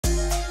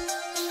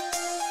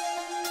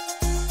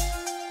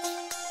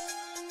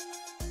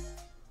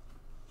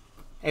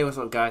Hey, what's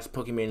up, guys?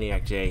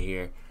 Pokemaniac J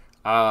here.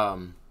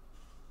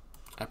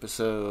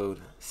 Episode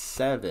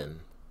 7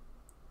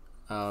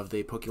 of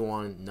the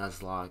Pokémon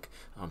Nuzlocke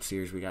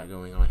series we got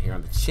going on here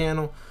on the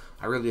channel.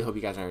 I really hope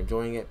you guys are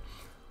enjoying it.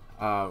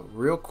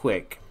 Real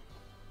quick.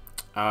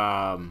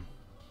 Oh,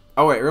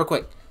 wait, real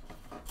quick.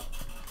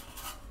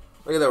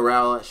 Look at the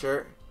Rowlet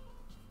shirt.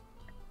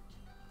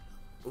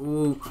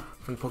 Ooh,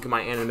 from the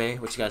Pokemon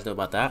anime. What you guys know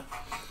about that?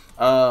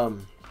 No,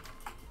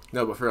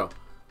 but for real.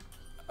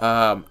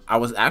 I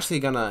was actually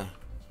gonna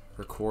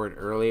record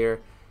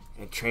earlier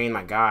and train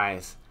my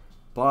guys,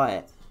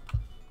 but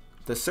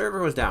the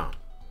server was down.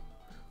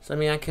 So I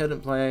mean, I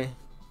couldn't play.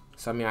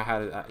 So I mean, I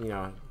had I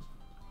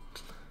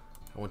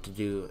want to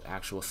do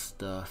actual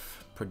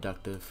stuff,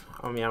 productive.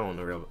 I mean, I don't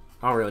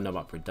really know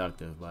about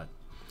productive, but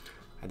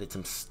I did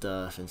some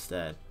stuff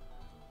instead.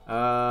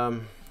 All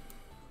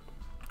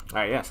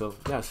right, yeah. So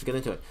yeah, let's get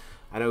into it.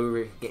 I know we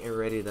were getting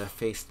ready to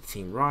face the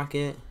Team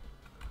Rocket.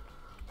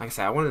 Like I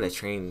said, I wanted to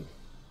train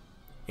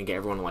and get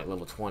everyone to like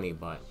level 20,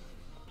 but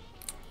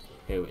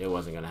it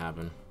wasn't gonna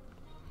happen.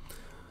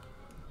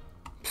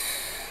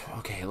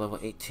 Okay, level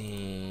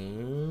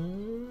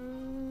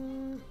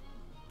 18.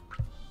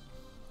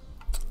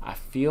 I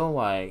feel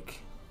like,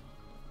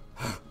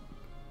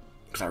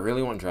 because I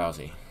really want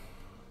Drowsy,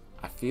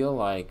 I feel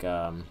like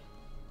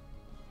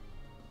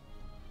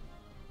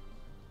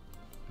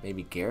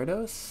maybe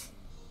Gyarados.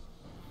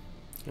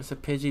 It's a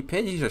Pidgey.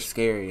 Pidgeys are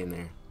scary in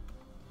there.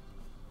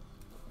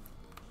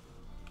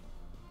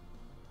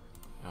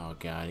 Oh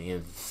god, he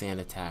has sand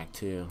attack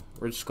too.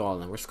 We're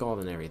scalding. We're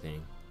scalding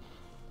everything.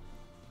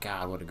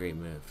 God, what a great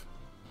move.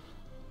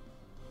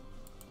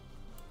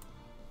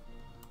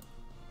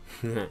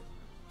 Can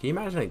you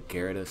imagine a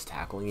Gyarados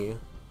tackling you?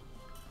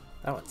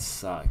 That would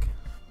suck.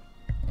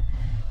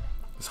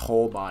 His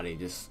whole body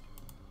just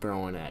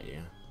throwing at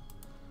you.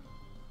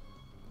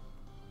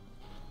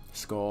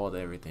 Scald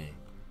everything.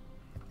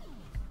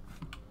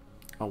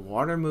 A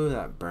water move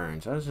that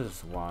burns. That's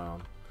just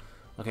wild.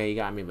 Okay, you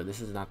got me, but this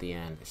is not the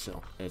end. It's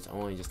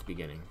only just the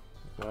beginning.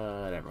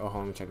 Whatever. Oh, hold on,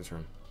 let me check this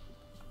room.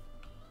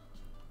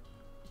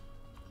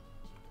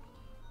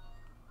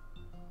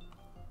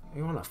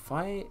 You want to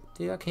fight,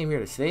 dude? I came here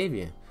to save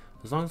you.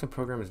 As long as the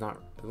program is not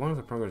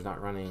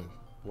running,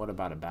 what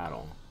about a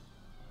battle?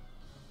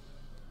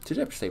 Should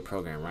ever say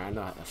program, right? I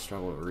know I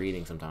struggle with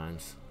reading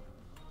sometimes.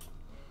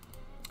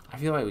 I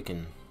feel like we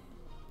can.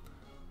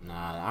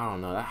 Nah, I don't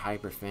know, that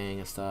hyper thing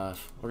and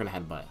stuff. We're gonna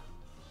headbutt.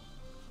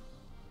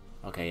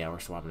 Okay, yeah, we're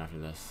swapping after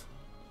this.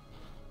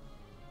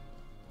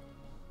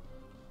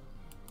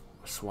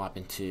 We're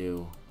swapping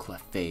to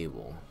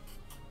Clefable.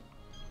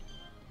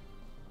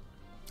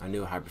 I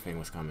knew a Hyper Fang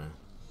was coming.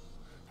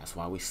 That's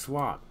why we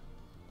swap.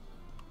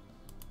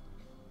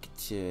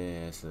 Get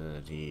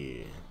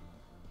you.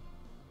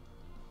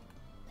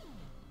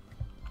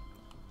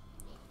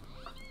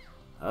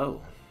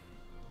 Oh.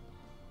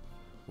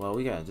 Well,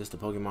 we got just a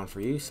Pokemon for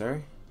you,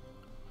 sir.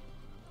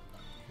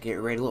 Get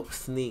ready, a little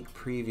sneak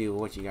preview of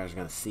what you guys are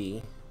gonna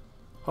see.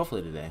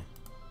 Hopefully today.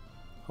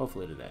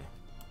 Hopefully today.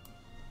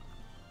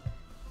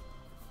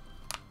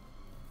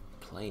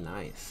 Play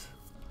nice.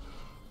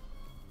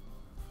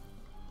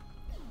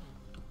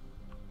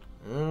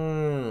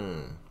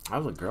 I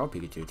was a girl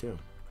Pikachu too.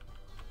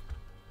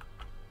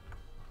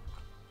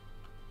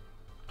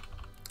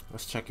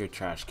 Let's check your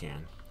trash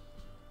can.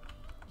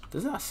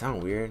 Doesn't that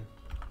sound weird?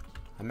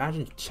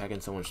 Imagine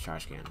checking someone's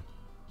trash can.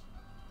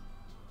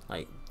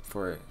 Like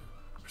for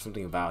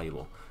something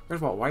valuable. First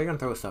of all, why are you gonna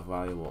throw stuff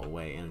valuable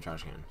away in a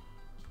trash can?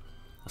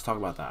 Let's talk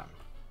about that.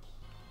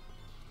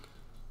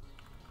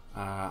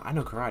 I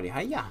know karate.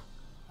 Hi, yeah.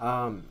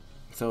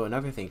 So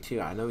another thing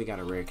too. I know we got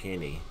a rare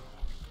candy.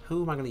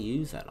 Who am I gonna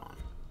use that on?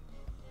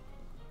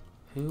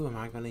 Who am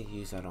I gonna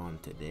use that on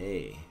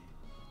today?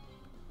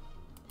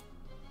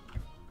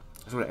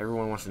 That's what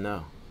everyone wants to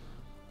know.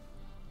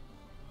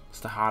 It's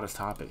the hottest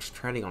topic. It's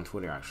trending on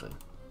Twitter actually.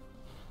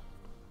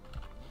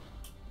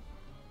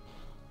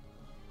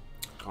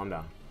 Calm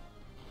down.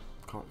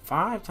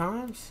 5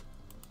 times?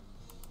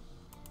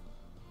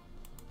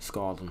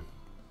 Scald him.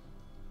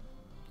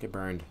 Get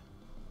burned.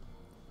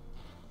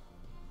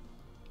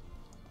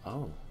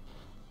 Oh.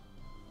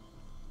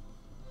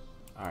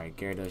 Alright,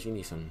 Gyarados, you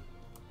need some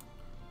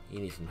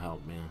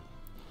help, man.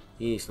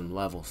 You need some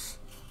levels.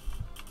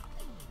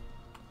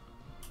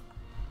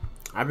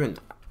 I've been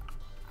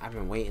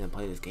waiting to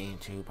play this game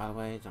too, by the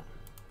way.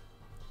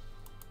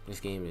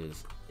 This game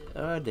is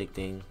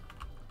addicting.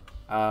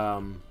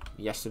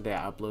 Yesterday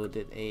I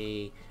uploaded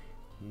a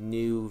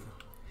new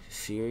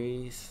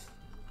series,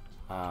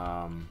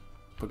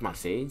 Pokemon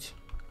Sage.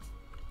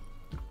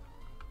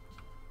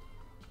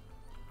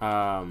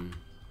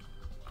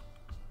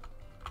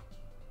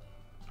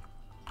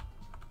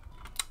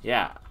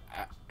 Yeah,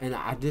 and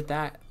I did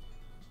that.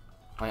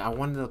 Like I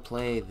wanted to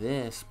play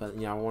this, but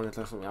you know I wanted to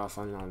throw something else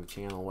on the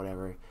channel,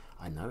 whatever.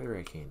 Another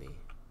rare candy.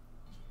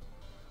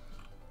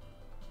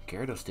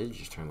 Gyarados did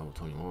just turn level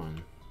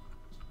 21.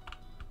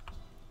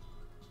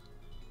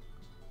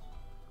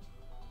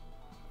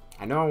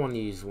 I know I want to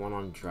use one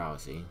on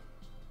Drowsy.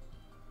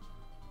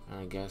 And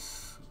I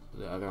guess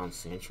the other on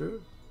Sandshrew.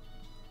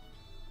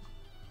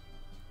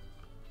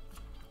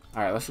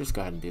 Alright, let's just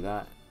go ahead and do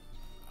that.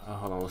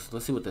 Hold on,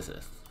 let's see what this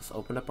is. Let's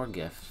open up our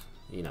gift.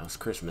 You know, it's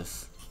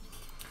Christmas.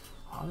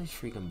 All these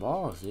freaking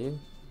balls, dude.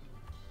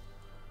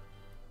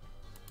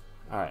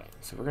 Alright,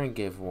 so we're gonna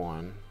give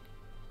one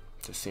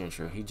to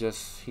Sandshrew. He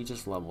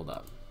just leveled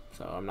up.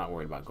 So I'm not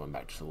worried about going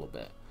back just a little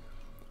bit.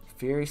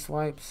 Fury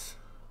swipes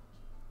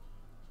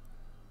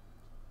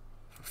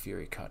for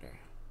Fury Cutter.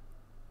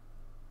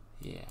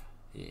 Yeah,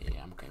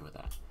 I'm okay with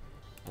that.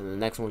 And the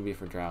next one would be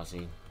for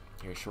Drowsy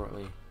here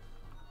shortly.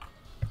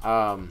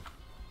 What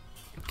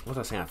was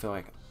I saying? I feel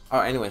like, oh,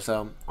 anyway,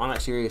 so on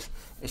that series,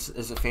 it's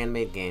a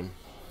fan-made game.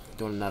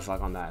 Doing a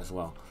Nuzlocke on that as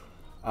well.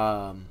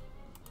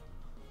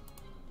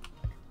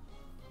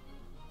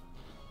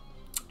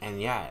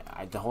 And yeah,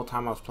 the whole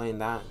time I was playing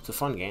that, it's a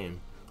fun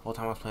game. The whole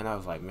time I was playing that, I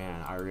was like,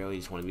 man, I really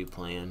just want to be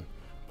playing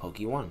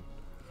PokeOne.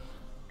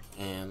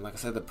 And like I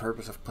said, the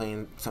purpose of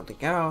playing something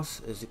else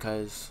is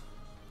because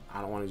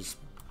I don't want to just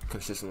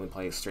consistently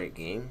play a straight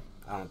game.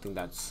 I don't think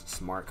that's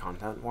smart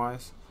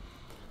content-wise.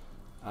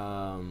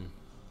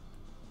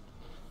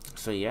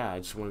 So yeah, I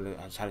just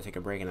had to take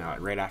a break, and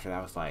right after that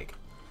I was like,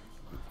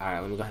 all right,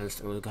 let me go ahead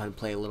and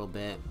play a little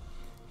bit.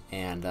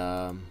 And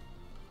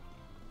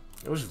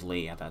it was just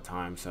late at that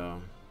time,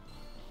 so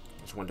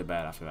I just went to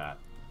bed after that.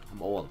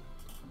 I'm old.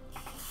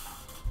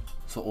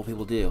 That's what old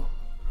people do.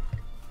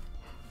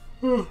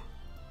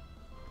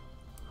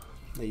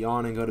 They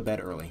yawn and go to bed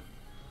early.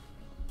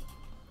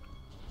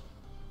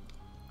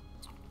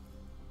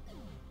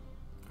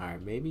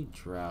 Alright, maybe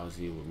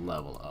Drowsy will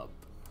level up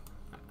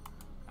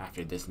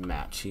after this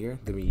match here.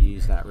 Then we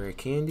use that rare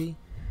candy.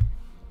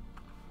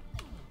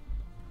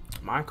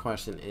 My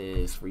question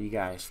is for you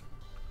guys.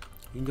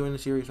 You enjoying the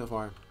series so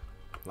far?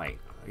 Like,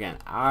 again,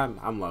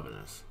 I'm loving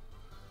this.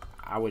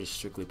 I would just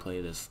strictly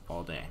play this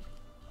all day.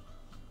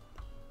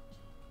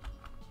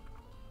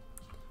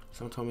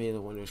 Someone told me the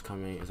winter's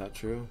coming. Is that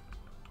true?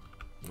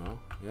 No?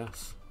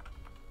 Yes.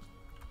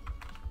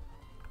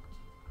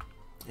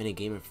 Any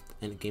Game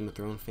of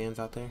Thrones fans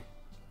out there?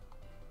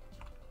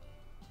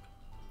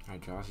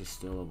 Alright, Josh is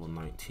still level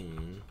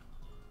 19.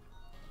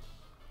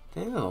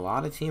 There's a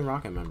lot of Team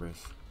Rocket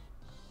members.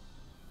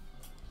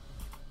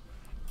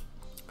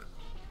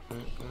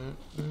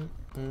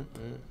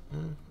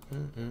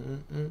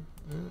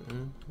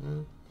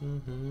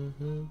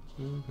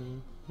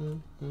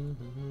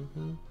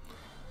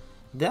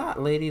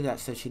 That lady that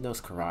said she knows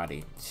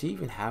karate, does she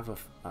even have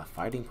a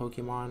fighting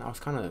Pokemon? I was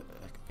kind of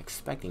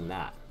expecting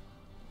that.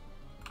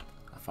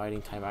 A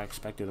fighting type, I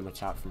expected a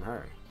Machop from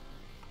her.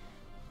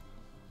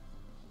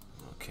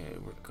 Okay,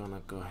 we're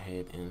gonna go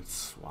ahead and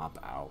swap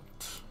out.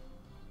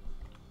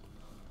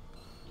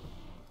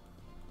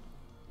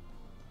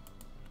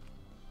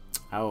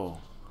 Oh.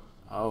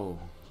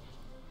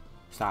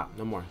 Stop,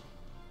 no more.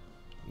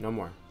 No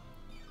more.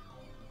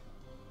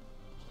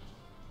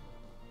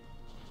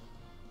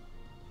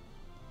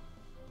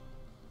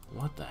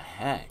 What the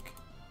heck?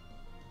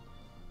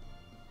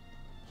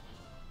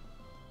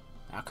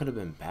 That could have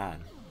been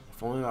bad.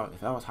 If only if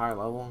that was higher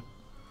level.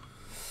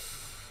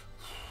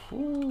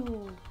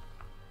 Whew,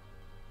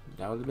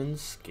 that would have been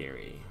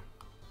scary.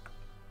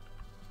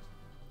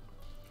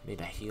 Need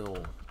to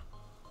heal.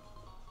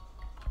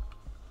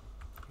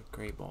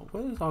 Great ball.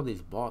 What is all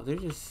these balls? They're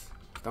just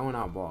throwing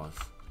out balls.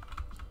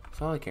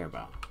 That's all I care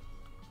about.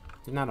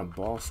 There's not a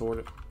ball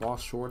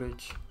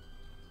shortage.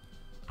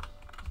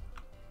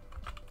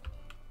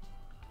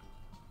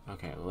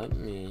 Okay, let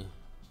me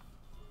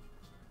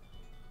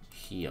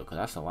heal, because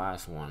that's the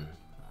last one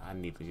I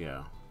need to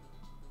go.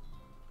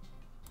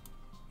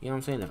 You know what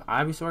I'm saying? If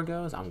Ivysaur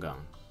goes, I'm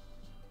going.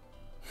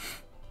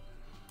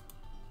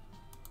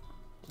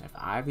 If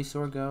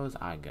Ivysaur goes,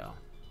 I go.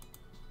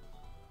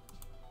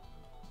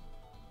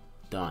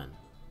 Done.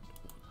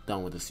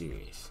 Done with the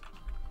series.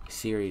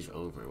 Series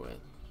over with.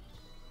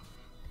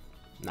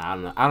 Nah,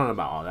 I don't know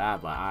about all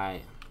that,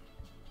 but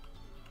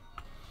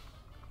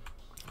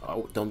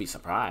oh, don't be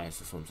surprised.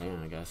 That's what I'm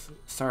saying, I guess.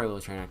 Sorry, little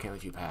trainer, I can't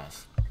let you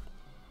pass.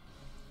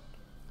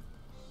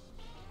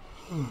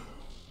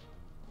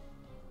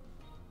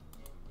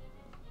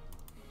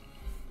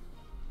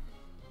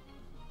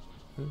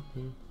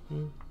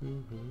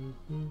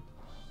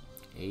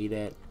 Eat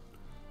it.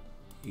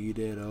 Eat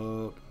it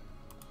up.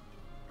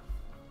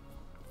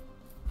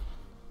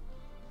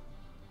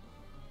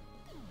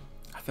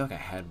 I feel like a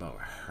headbutt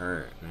would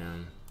hurt,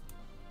 man.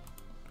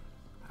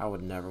 I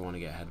would never want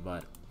to get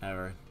headbutt.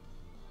 Ever.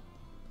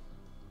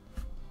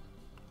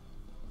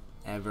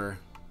 Ever.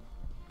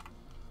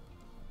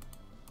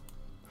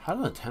 How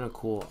does a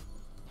tentacle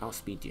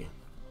outspeed you?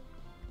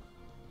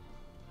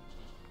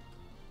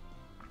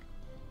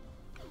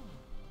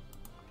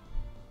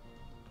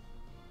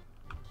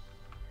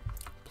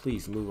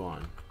 Please move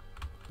on.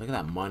 Look at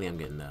that money I'm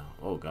getting though.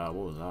 Oh god,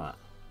 what was that?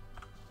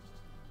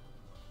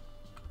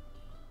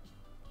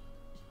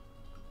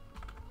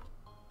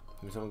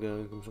 Give me something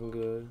good, give me something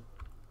good.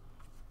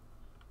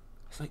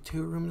 It's like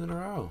 2 rooms in a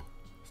row.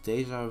 It's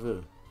deja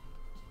vu.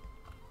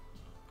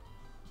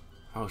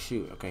 Oh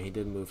shoot, okay, he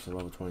did move to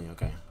level 20,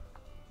 okay.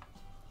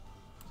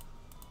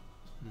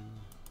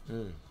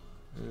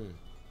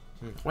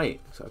 Wait,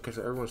 so okay,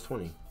 so everyone's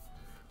 20.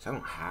 So I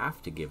don't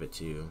have to give it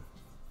to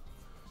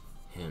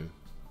him.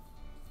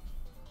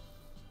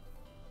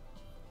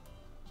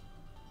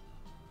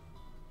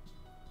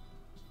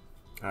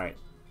 Alright.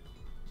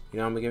 You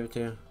know what I'm gonna give it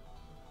to?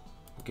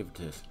 I'll give it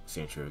to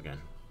Sandshrew again.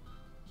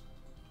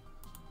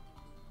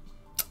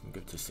 I'll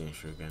give it to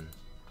Sandshrew again.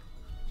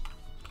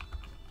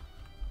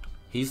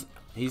 He's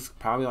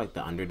probably like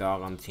the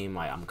underdog on the team,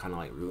 like I'm kinda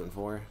like rooting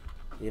for,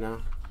 you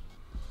know?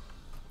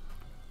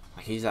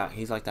 Like he's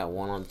like that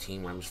one on the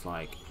team where I'm just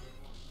like,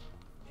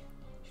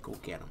 go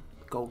get him.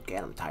 Go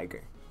get him,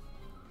 Tiger.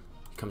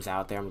 He comes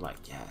out there, I'm like,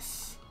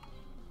 yes.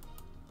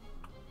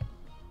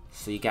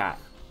 So you got,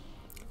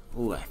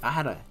 ooh, if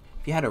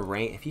you had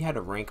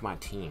to rank my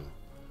team,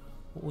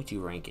 what would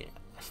you rank it?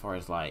 As far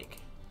as like,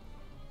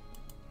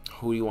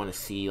 who do you want to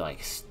see, like,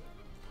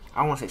 I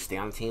don't want to say stay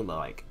on the team, but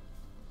like,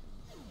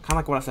 kind of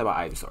like what I said about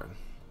Ivysaur.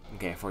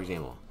 Okay, for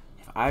example,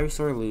 if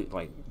Ivysaur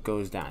like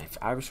goes down, if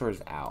Ivysaur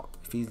is out,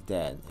 if he's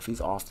dead, if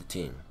he's off the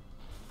team,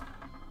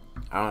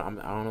 I don't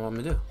know what I'm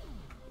gonna do.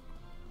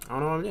 I don't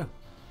know what I'm gonna do.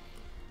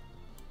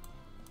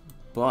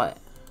 But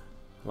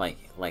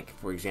like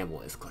for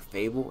example, is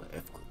Clefable,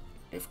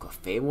 if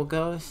Clefable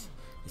goes,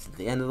 is it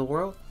the end of the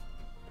world?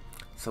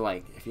 So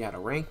like, if you had to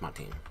rank my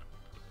team,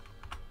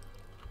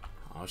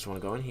 I just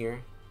want to go in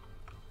here,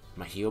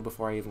 my heal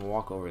before I even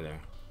walk over there.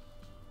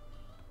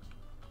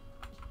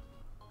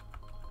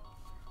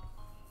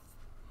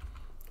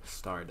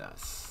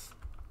 Stardust.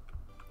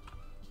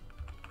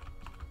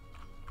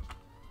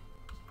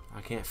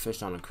 I can't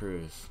fish on a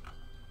cruise.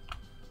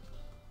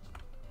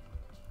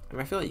 I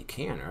mean, I feel like you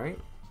can, right?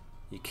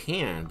 You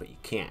can, but you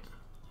can't.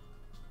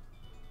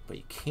 But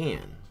you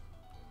can,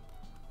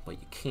 but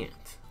you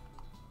can't.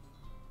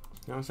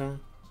 You know what I'm saying?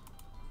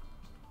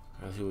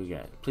 Let's see what we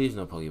got. Please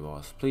no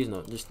Pokeballs. Please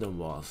no, just no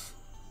balls.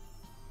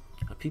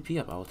 A PP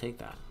up, I will take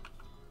that.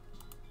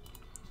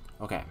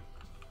 Okay.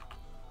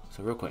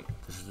 So real quick,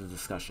 this is the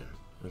discussion.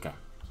 Okay.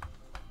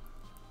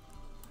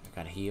 I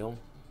gotta heal.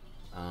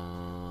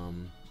 I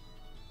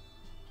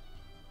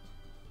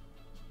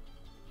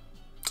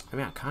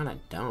mean, I kind of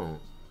don't,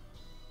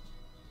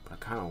 but I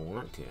kind of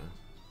want to.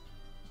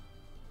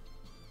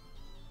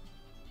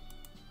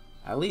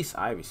 At least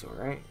Ivysaur,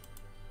 right?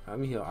 Let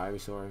me heal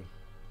Ivysaur.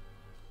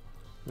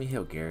 Let me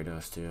heal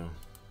Gyarados too.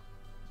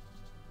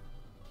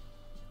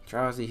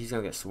 Drowsy, he's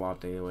gonna get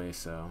swapped anyway,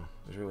 so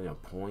there's really no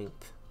point.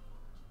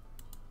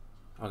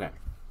 Okay.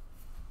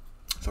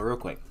 So real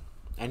quick,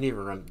 I didn't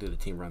even do the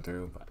team run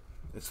through, but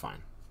it's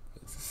fine.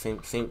 It's the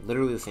same,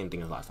 literally the same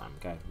thing as last time.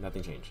 Okay,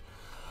 nothing changed.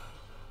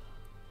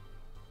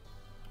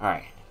 All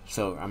right,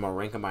 so I'm gonna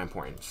rank them by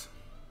importance.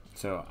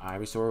 So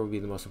Ivysaur would be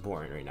the most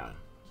important right now.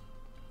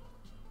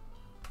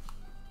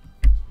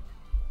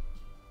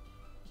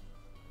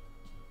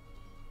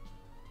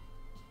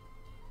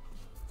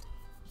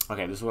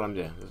 Okay, this is what I'm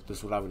doing. This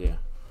is what I would do.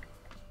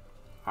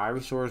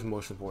 Ivysaur is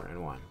most important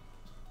in 1.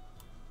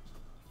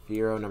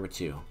 Fearow number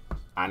 2.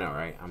 I know,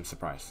 right? I'm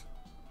surprised.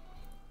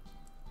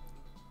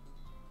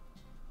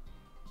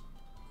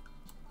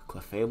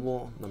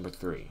 Clefable number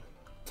 3.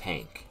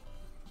 Tank.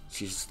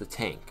 She's just the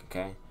tank,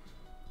 okay?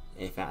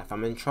 If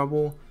I'm in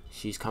trouble,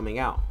 she's coming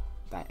out.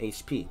 That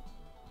HP.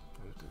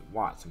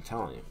 Watts, I'm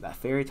telling you. That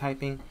fairy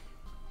typing,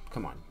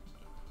 come on.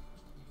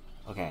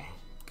 Okay,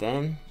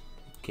 then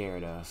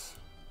Gyarados,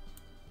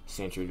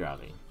 Sandshrew,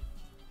 Drowsy.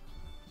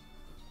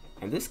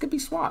 And this could be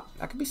swapped.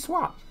 That could be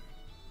swapped.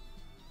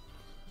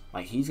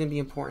 Like, he's going to be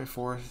important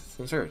for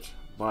Search,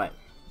 but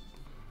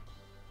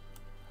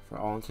for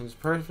all intents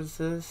and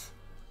purposes,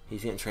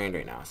 he's getting trained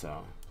right now,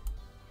 so.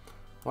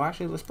 Well,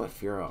 actually, let's put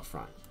Fearow up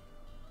front,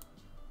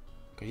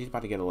 because he's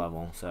about to get a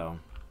level, so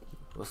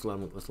let's let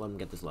him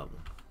get this level.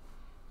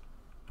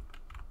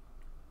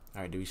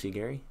 All right, do we see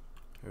Gary?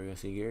 Are we gonna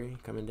see Gary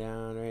coming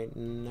down right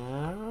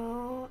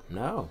now?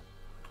 No.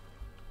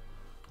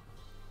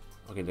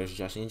 Okay, there's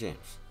Jesse and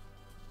James.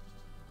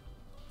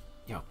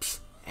 Yo, psst.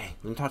 Hey,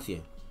 let me talk to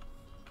you.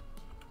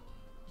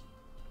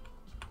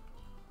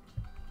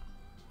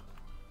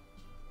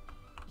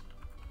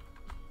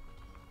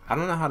 I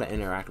don't know how to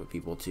interact with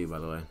people too, by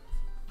the way.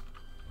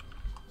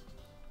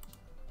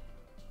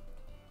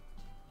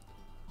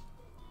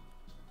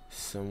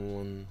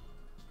 Someone.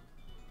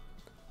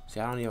 See,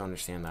 I don't even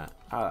understand that.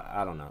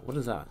 I don't know. What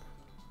is that?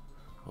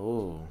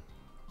 Oh.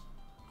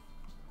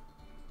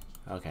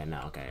 Okay,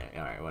 no, okay.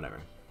 Alright,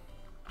 whatever.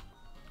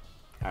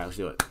 Alright, let's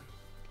do it.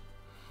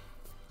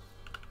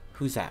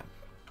 Who's that?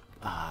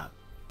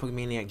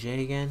 Pokemaniac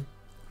J again?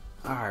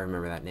 Oh, I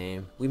remember that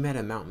name. We met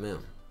at Mount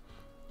Moon.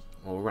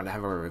 Well, we're gonna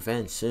have our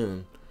revenge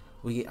soon.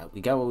 We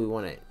got what we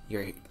wanted.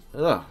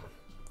 Ugh.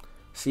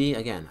 See,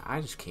 again, I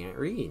just can't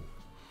read.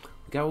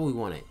 We got what we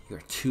wanted.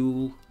 You're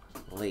too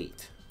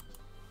late.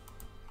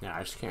 Yeah,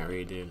 I just can't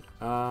read, dude.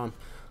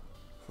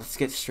 Let's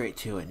get straight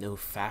to it. No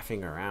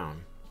faffing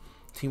around.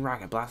 Team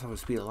Rocket blast off the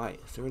speed of light.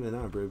 Certainly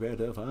not prepared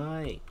to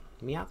fight.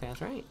 Me out, that's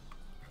right.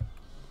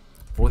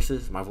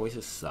 Voices, my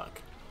voices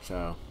suck.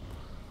 So,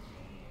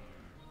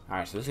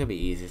 Alright, so this is gonna be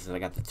easy since I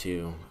got the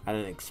 2. I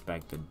didn't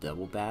expect the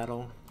double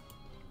battle.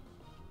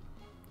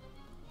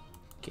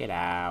 Get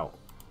out.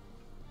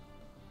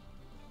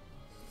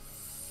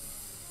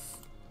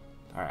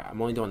 Alright,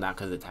 I'm only doing that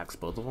because it attacks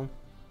both of them.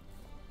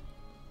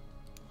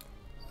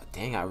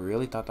 Dang, I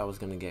really thought that was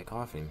gonna get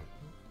coughing.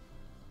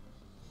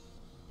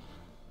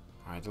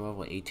 Alright, they're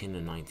level 18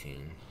 and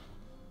 19.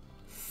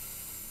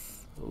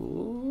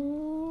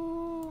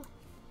 Ooh.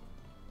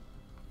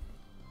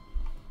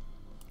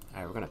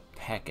 Alright, we're gonna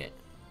peck it.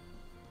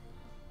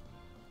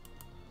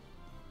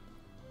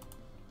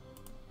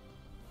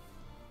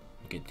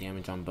 Get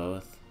damage on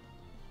both.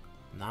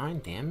 9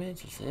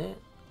 damage, is it?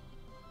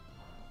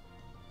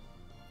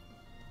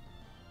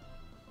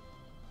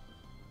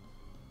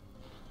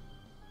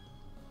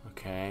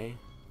 Okay.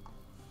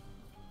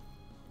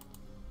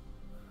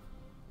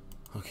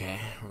 Okay,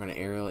 we're gonna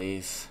aerial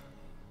ace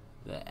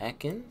the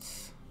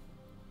Ekans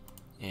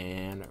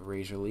and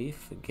Razor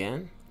Leaf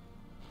again.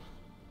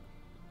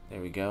 There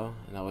we go.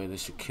 And that way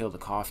this should kill the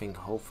coughing,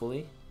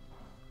 hopefully.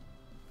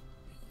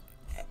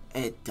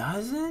 It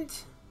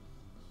doesn't?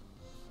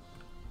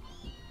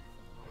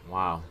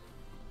 Wow.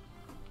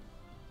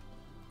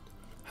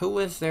 Who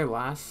was their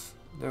last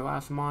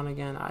mon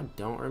again? I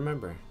don't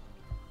remember.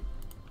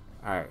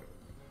 Alright.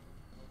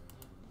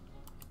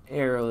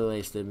 Aerial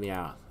Ace did me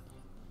out.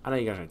 I know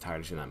you guys are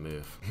tired of seeing that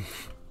move.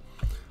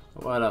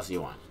 What else do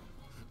you want?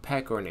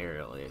 Peck or an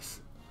Aerial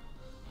Ace?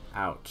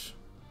 Ouch.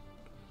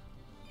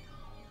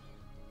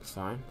 It's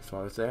fine. That's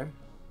why it's there.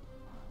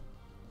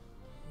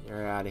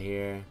 You're out of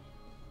here.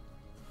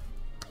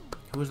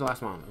 Who was the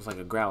last mon? It was like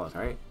a Growlithe,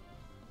 right?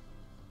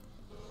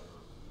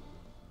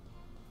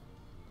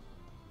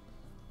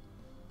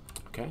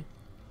 Okay.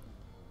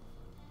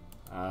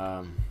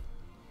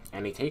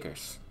 Any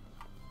takers?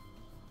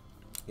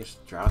 Yes,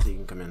 Drowsy, you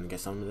can come in and get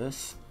some of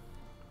this.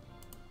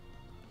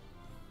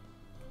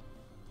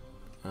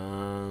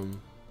 Yeah,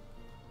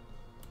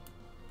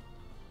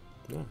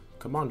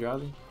 come on,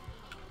 Drowsy.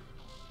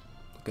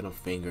 Look at them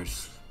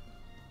fingers.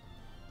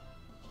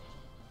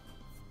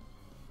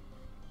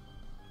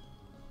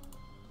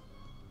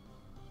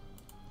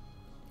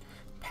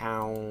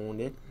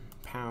 Pound it,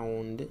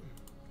 pound it.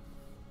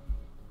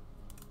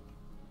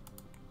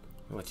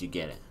 I'll let you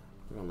get it.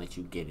 We're gonna let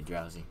you get it,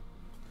 Drowsy.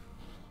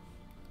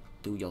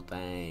 Do your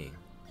thing.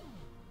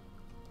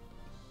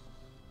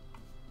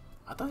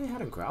 I thought he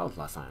had a Growlithe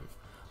last time.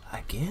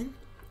 Again?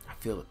 I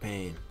feel the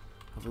pain.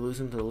 If we lose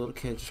him to the little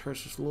kid, just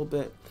hurts just a little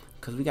bit.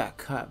 Because we got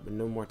cut, but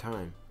no more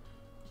time.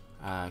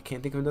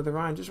 Can't think of another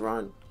rhyme. Just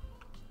run.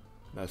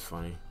 That's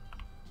funny.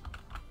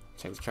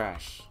 Check the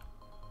trash.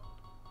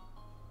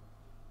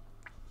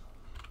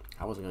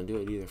 I wasn't gonna do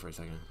it either for a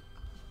second.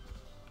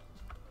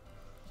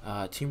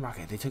 Team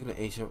Rocket, they took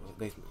the H.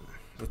 They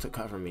took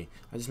cut from me.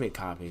 I just made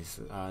copies.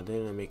 They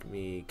didn't make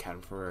me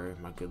cat for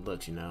my good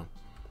looks, you know.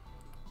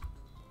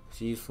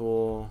 It's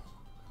useful.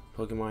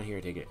 Pokemon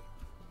here, take it.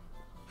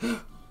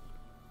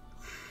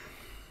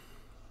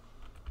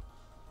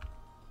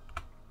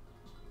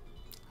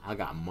 I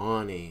got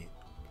money.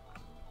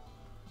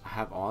 I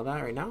have all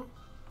that right now.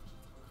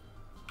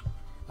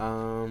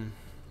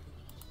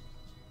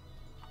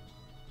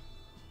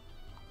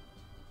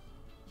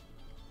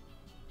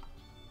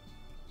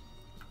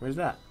 Where's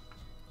that?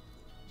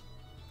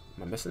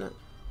 Am I missing it?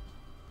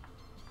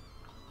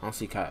 I don't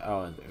see Kai.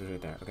 Oh, it was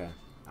right there. Okay.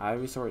 I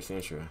resort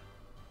Sandshrew.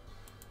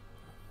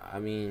 I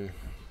mean,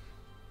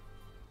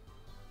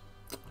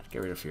 I'd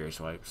get rid of Fury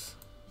Swipes.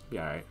 Be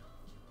alright.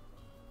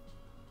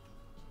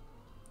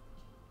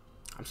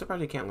 I'm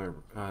surprised he can't learn.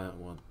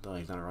 Well, no,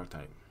 he's not a rock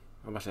type.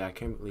 I'm about to say, I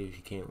can't believe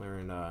he can't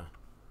learn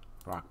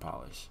Rock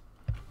Polish.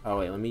 Oh,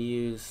 wait, let me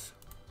use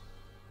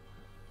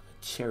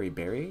a Cherry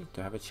Berry.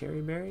 Do I have a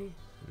Cherry Berry?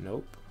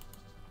 Nope.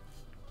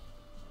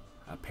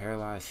 A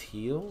Paralyzed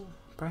Heal,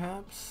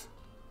 perhaps?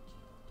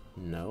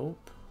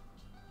 Nope.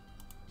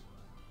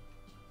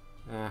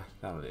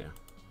 That'll do.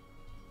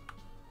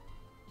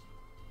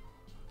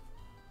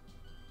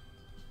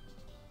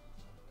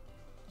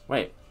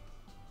 Wait.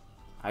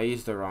 I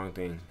used the wrong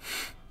thing.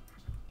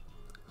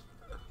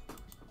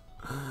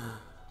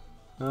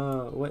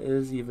 What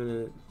is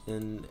even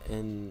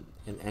an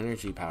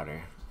energy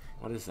powder?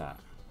 What is that?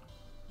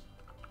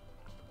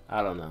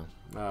 I don't know.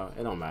 Oh,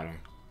 it don't matter.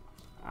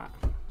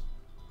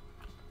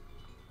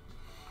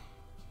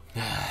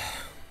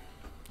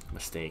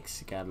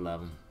 Mistakes. You gotta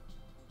love them.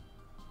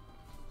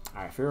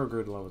 Alright, Feral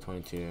grew to level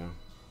 22.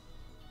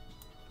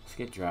 Let's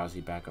get Drowsy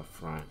back up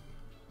front.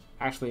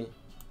 Actually,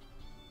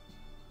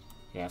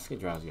 yeah, let's get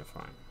Drowsy up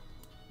front.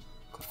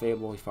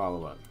 Clefable, we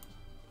follow up.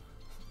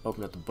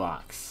 Open up the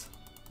box.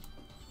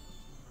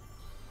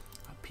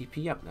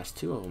 PP up. That's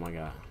 2 of them I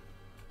got.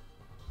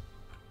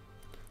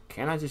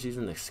 Can I just use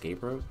an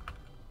escape rope?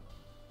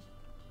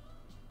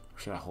 Or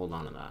should I hold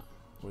on to that?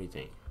 What do you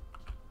think?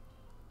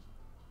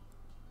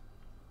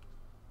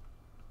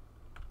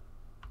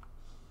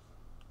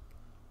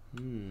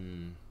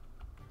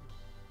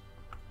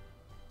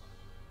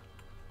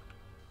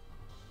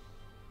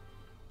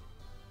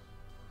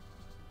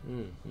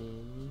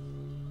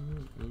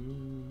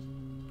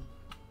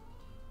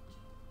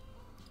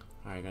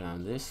 Alright, go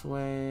down this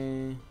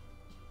way.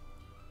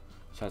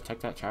 Should I check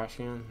that trash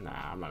can?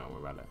 Nah, I'm not gonna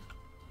worry about it.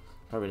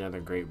 Probably another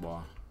great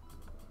ball.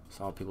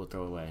 It's all people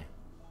throw away.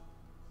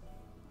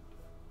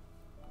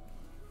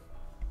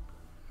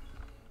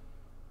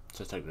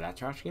 Should I check that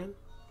trash can?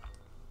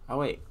 Oh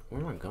wait,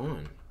 where am I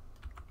going?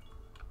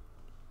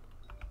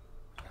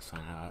 That's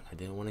fine. I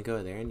didn't want to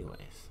go there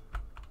anyways.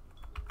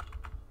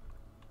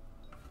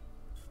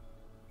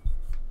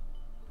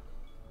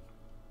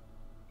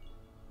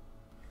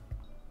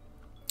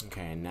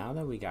 Okay, now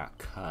that we got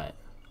cut,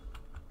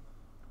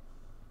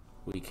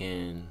 we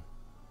can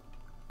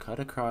cut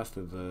across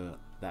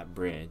that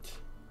bridge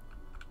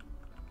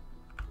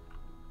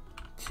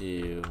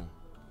to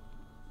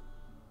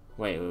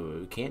wait,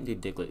 we can't do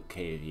Diglett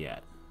Cave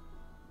yet.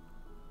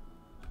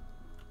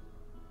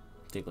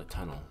 Diglett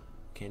Tunnel.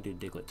 Can't do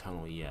Diglett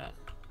Tunnel yet.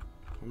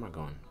 Where am I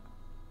going?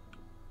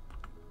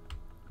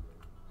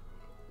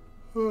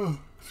 Oh,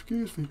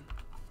 excuse me.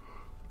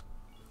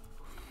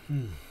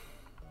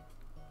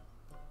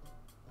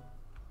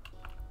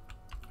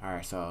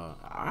 Alright, so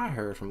I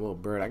heard from Little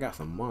Bird I got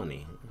some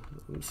money.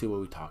 Let me see what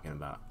we're talking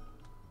about.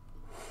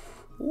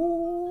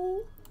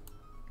 Ooh.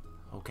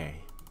 Okay,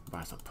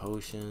 buy some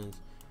potions.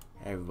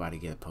 Everybody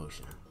get a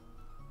potion.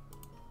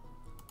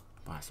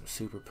 Buy some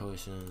super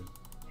potions.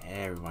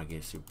 Everybody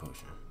get a super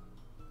potion.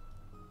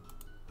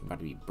 I'm about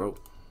to be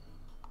broke.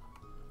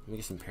 Let me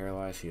get some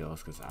paralyzed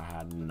heals because I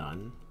had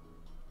none.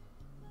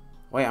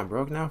 Wait, I'm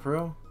broke now, for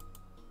real?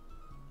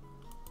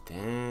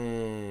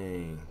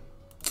 Dang.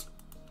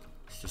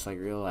 It's just like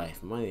real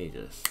life. Money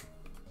just,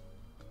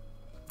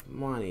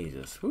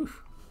 whew.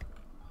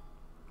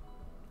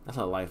 That's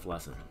a life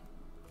lesson.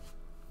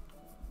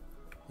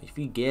 If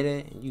you get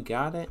it and you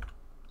got it,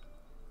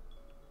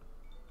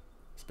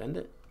 spend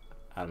it.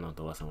 I don't know what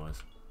the lesson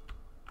was.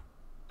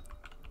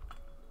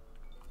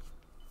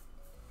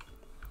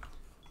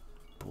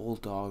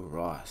 Bulldog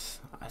Ross.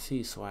 I see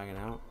you swagging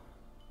out.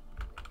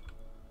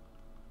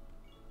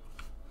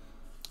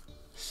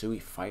 Should we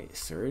fight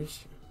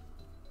Surge?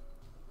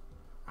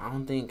 I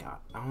don't think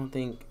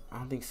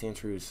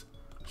Sandshrews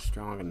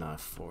strong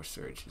enough for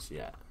Surges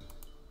yet.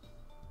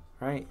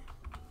 Right?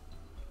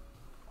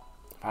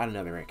 If I had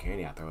another rare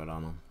candy, I'd throw it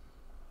on him.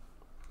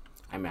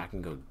 I mean, I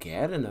can go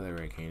get another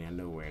rare candy. I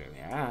know where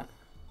they're at.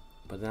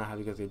 But then I have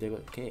to go through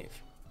Diglett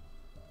Cave.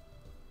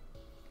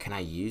 Can I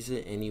use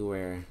it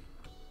anywhere?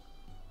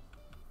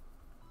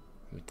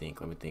 Let me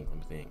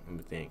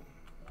think.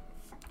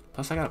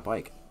 Plus, I got a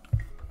bike.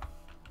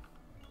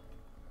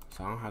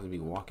 So I don't have to be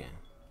walking.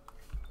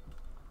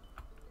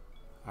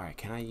 Alright,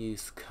 can I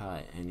use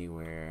cut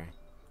anywhere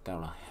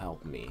that'll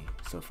help me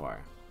so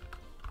far?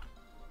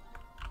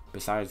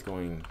 Besides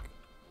going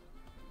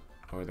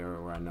over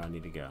there where I know I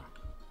need to go.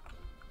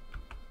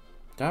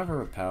 Do I have a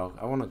repel?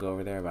 I want to go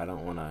over there, but I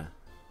don't want to.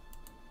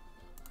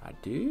 I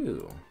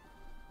do.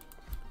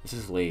 This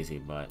is lazy,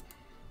 but.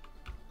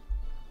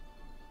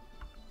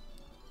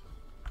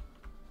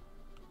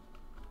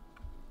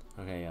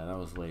 Okay, yeah, that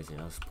was lazy.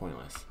 That was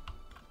pointless.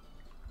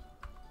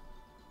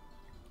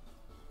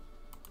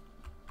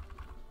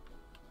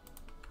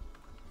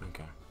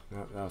 Okay,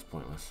 that was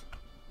pointless.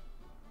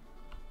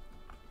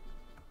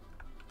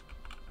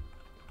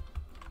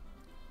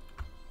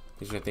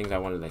 These are things I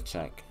wanted to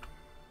check.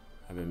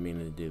 I've been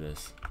meaning to do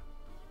this.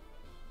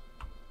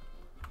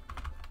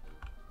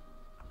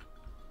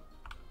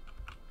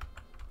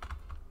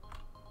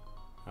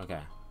 Okay.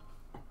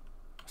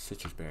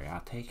 Citrus berry.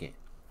 I'll take it.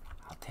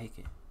 I'll take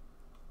it.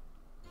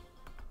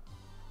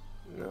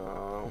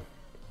 No.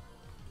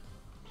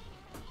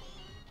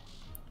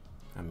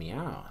 A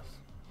Meowth.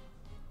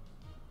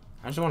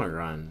 I just want to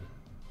run.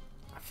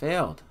 I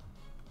failed.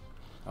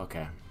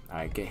 Okay.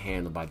 Alright, get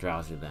handled by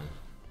Drowsy then.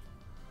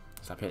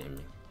 Stop hitting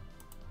me.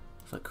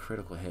 It's a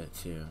critical hit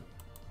too.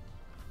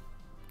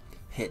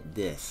 Hit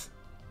this.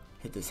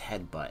 Hit this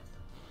headbutt.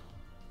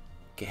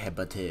 Get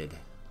headbutted.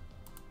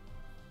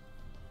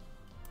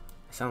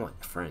 I sound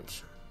like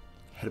French.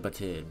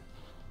 Headbutted.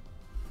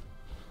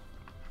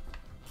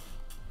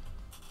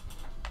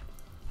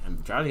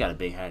 And Drowsy got a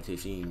big head too,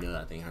 so you know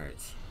that thing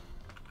hurts.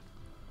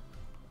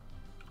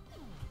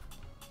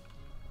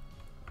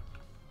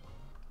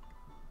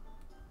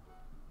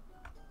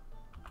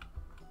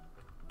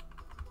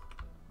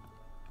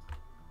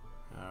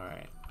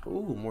 Alright.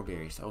 Ooh, more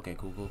berries. Okay,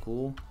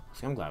 cool.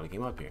 See, I'm glad we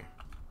came up here.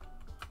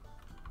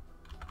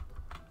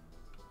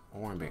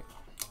 Orange berry.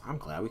 I'm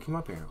glad we came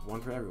up here.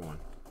 One for everyone.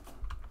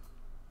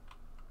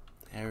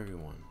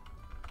 Everyone.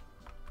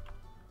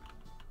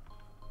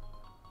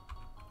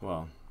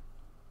 Well,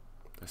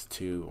 there's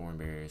 2 orange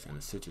berries and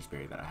a citrus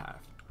berry that I have.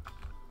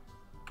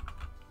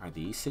 Are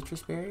these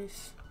citrus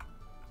berries?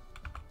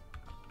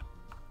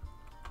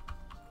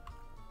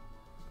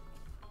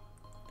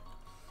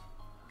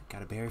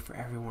 Got a berry for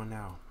everyone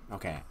now.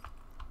 Okay.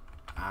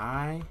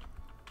 I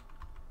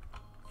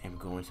am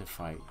going to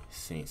fight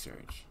Saint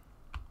Surge.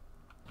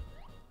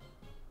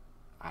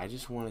 I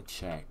just want to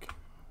check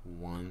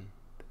one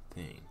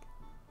thing.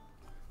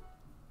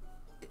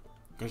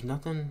 There's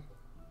nothing.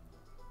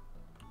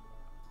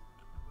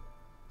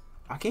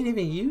 I can't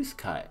even use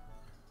cut.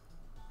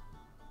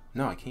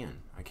 No, I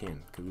can. I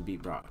can, because we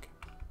beat Brock.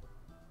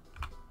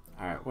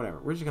 Alright, whatever.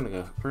 We're just gonna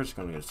go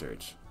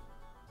search.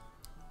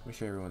 Make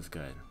sure everyone's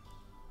good.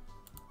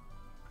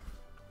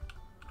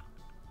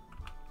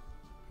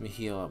 Let me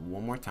heal up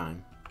one more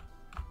time.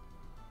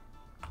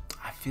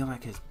 I feel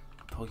like his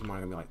Pokemon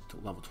are gonna be like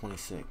level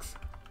 26.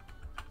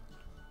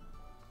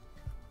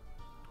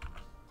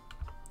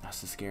 That's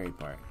the scary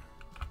part.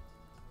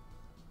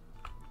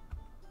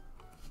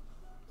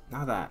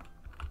 Not that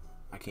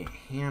I can't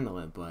handle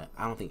it, but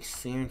I don't think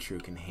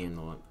Sandshrew can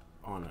handle it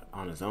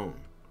on his own.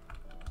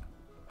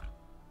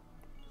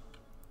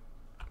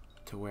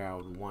 To where I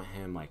would want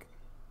him, like,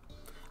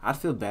 I'd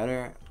feel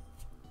better.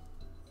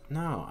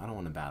 No, I don't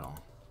want to battle.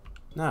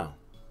 No.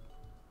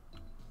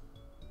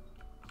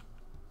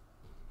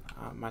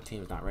 My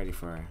team's not ready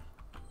for a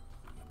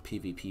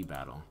PvP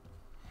battle.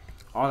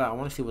 All that, I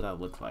want to see what that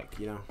looks like,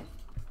 you know?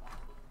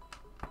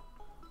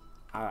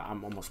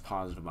 I'm almost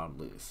positive I'll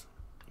lose.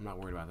 I'm not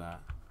worried about that.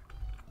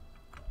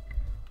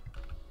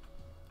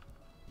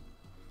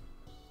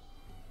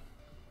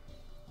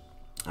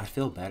 I'd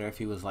feel better if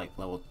he was like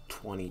level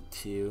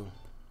 22,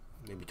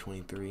 maybe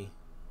 23.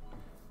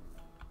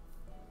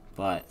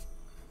 But,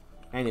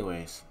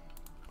 anyways,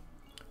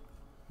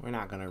 we're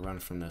not gonna run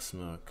from the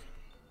smoke.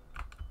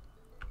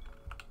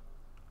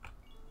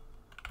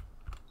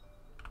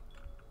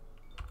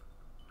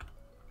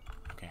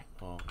 Okay,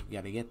 well, we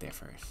gotta get there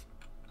first.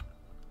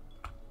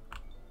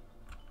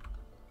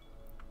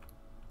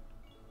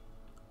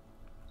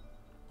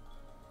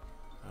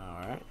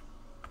 Alright.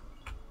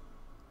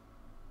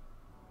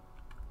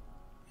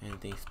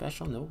 Anything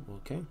special? Nope.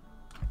 Okay.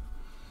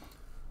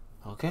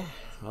 Okay,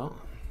 well.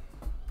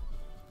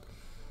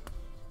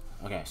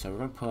 Okay, so we're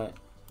gonna put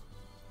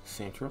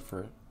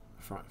Sandshrew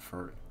front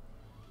first.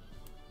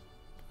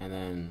 And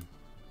then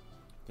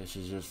this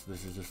is just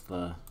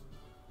the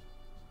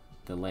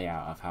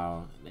layout of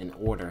how, in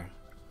order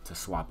to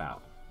swap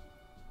out.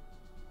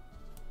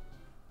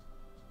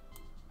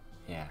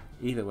 Yeah,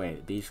 either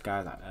way, these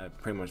guys I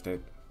pretty much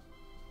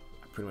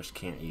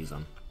can't use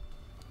them.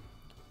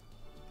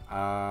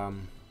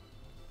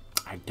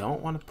 I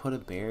don't want to put a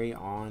berry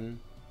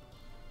on.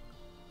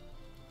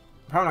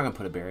 Probably not gonna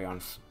put a berry on.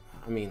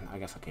 I mean, I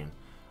guess I can.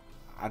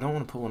 I don't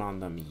want to put one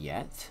on them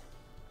yet,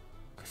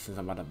 cause since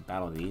I'm about to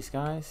battle these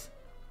guys.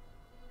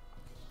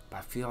 But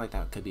I feel like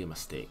that could be a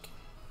mistake.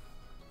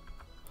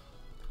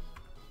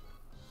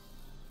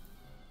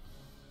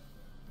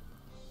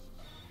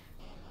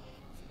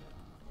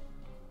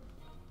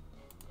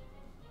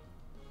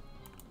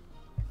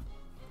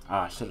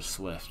 Ah, I should have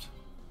Swift.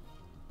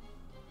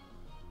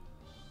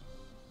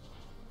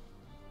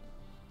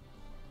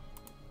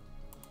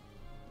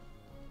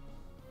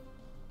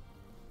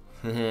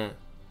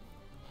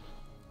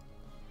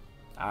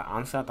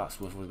 Honestly, I thought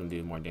Swift was gonna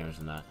do more damage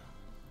than that.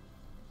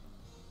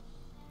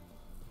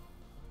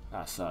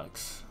 That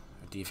sucks.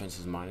 Our defense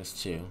is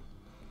 -2.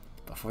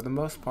 But for the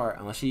most part,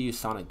 unless you use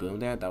Sonic Boom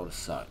there, that would have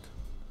sucked.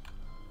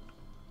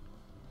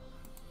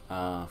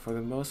 For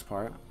the most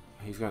part,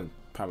 he's gonna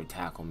probably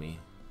tackle me.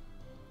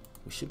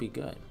 We should be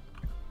good.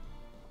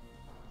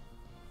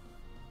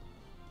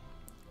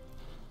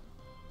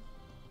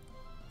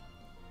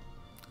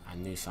 I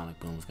knew Sonic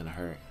Boom was gonna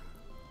hurt.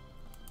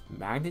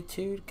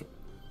 Magnitude?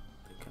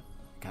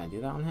 Can I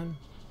do that on him?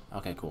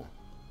 Okay, cool.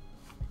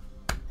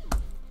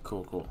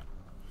 Cool.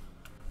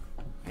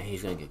 And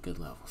he's gonna get good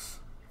levels.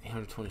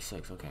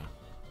 826, okay.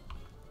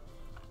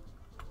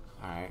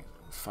 Alright,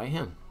 let's fight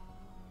him.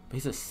 But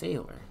he's a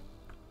sailor.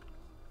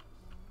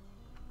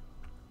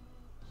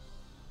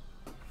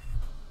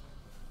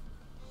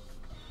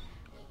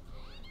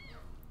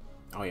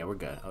 Oh yeah, we're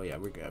good. Oh yeah,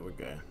 we're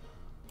good.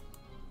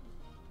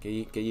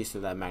 Get used to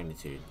that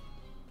magnitude.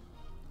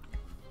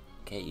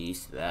 Get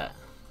used to that.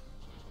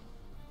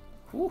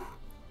 Whew.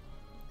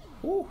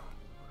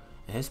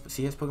 And his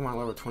Pokemon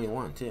level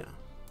 21 too.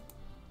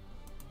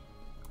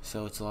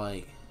 So it's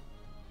like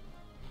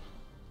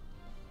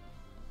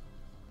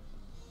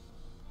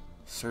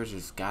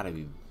Surge's gotta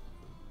be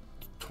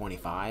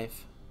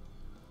 25.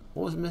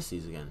 What was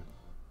Misty's again?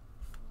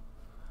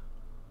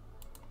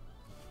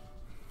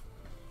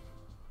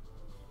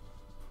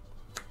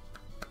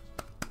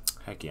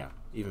 Heck yeah,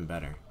 even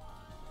better.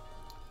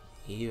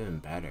 Even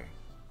better.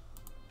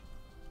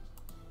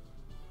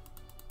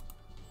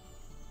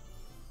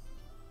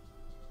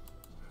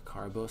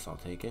 Carbos, I'll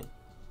take it.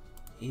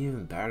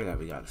 Even better that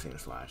we got the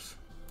Sandslash.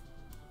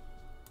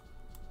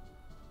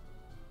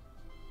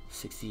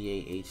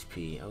 68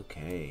 HP,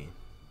 okay.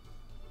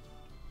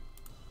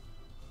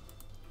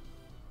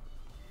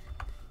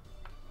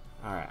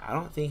 Alright, I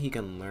don't think he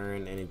can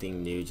learn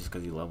anything new just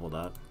because he leveled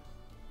up.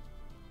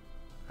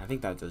 I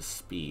think that's his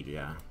speed,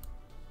 yeah.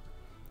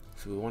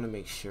 So we want to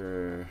make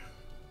sure.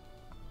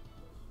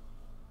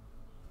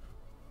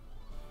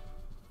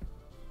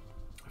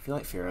 I feel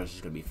like Pharaoh's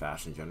just going to be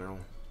fast in general.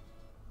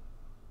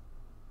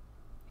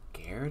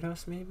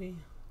 Gyarados, maybe?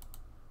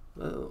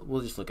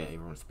 We'll just look at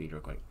everyone's speed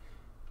real quick.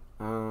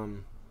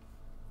 Alright,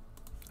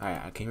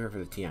 I came here for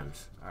the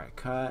TMs. Alright,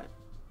 cut.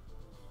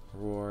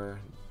 Roar.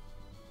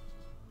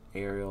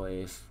 Aerial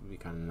Ace would be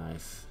kind of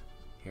nice.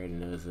 He already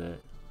knows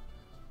it.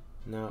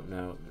 No,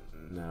 no,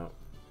 no.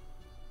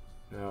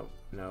 No,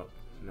 no,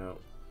 no,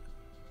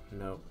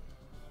 no.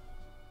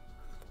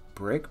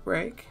 Break,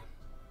 break.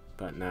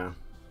 But no.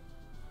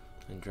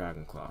 And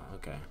Dragon Claw,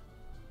 okay.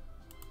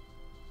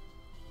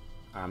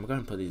 I'm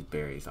gonna put these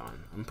berries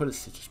on. I'm gonna put a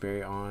Citrus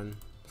Berry on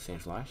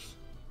Sand Slash.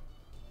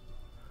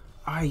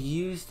 I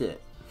used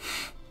it.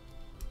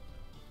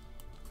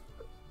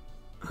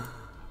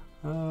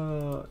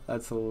 Oh,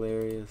 that's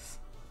hilarious.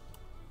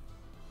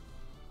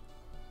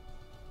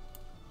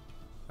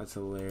 That's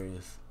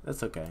hilarious.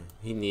 That's okay.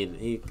 He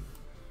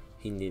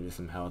needed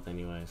some health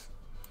anyways.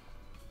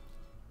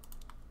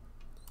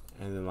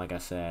 And then like I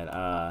said,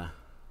 I'm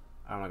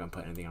not gonna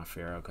put anything on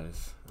Pharaoh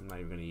because I'm not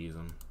even gonna use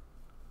him.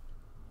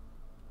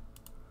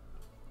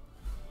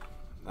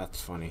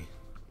 That's funny.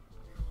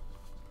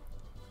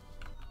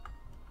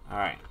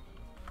 Alright.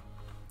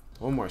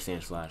 One more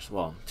Sand Slash.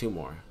 Well, two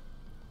more.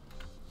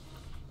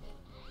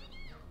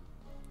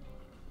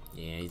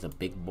 Yeah, he's a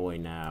big boy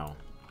now.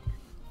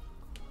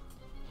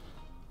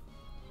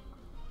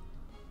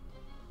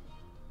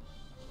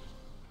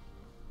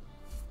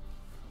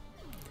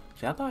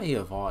 See, I thought he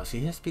evolved. See,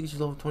 his Pikachu's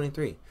level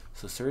 23.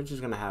 So Surge is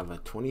going to have a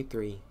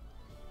 23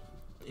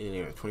 in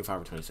there,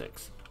 25 or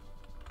 26.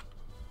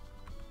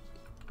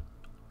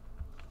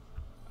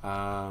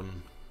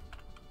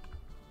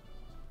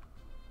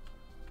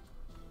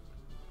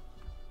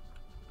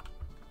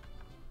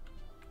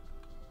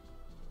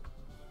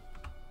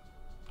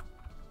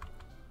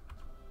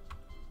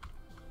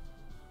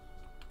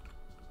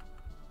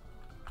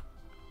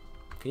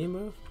 Can you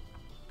move?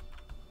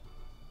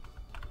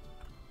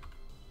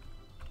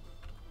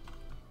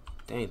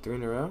 Dang, 3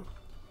 in a row?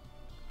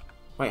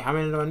 Wait, how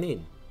many do I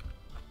need?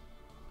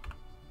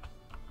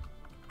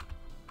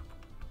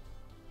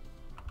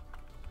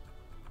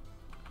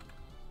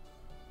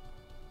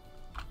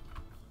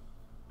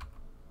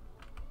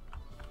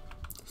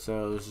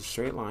 So there's a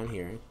straight line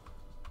here.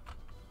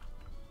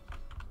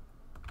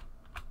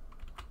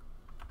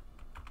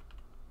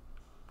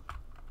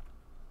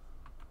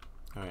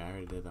 Oh yeah, I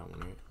already did that one,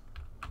 right?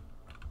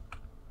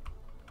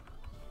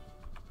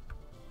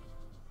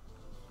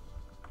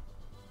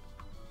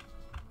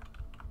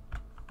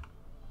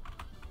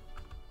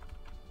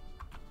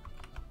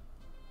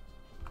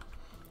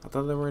 I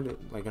thought they were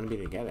like gonna be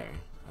together.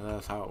 I thought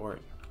that's how it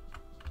worked.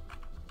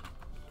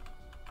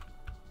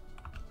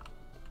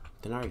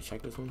 Didn't I already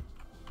check this one?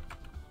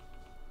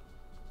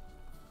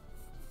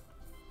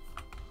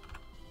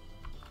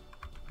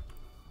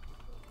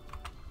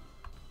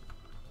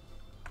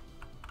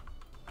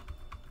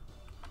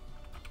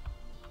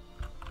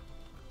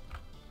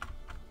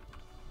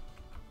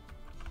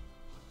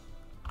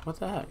 What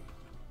the heck?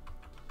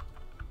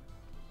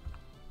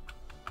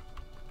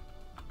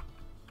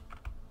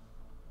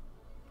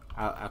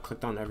 I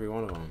clicked on every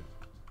one of them.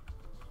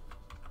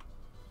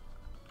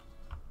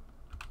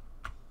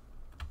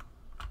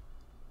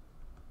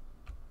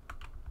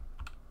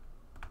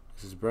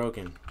 This is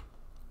broken.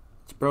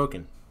 It's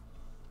broken.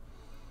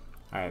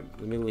 Alright,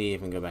 let me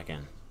leave and go back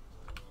in.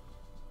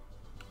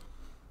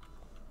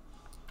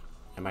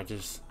 Am I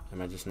just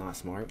not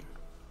smart?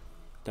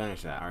 Don't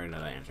answer that. I already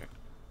know that answer.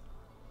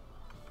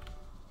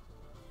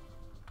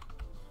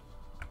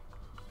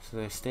 So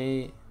they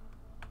stay.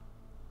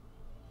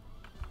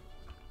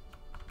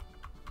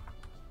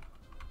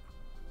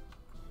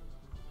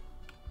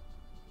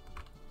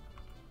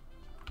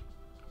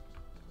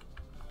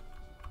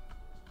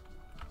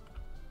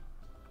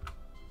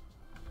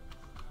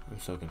 I'm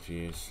so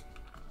confused.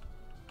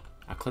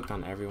 I clicked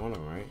on every one of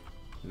them, right?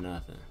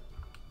 Nothing.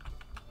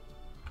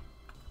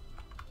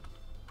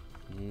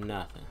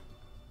 Nothing.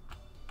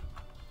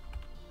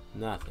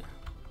 Nothing.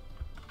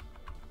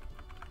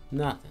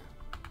 Nothing.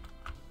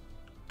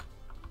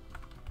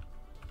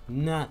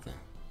 Nothing.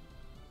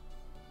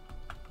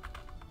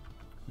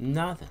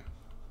 Nothing.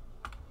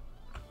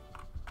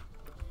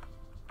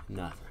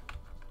 Nothing.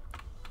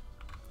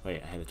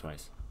 Wait, I hit it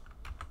twice.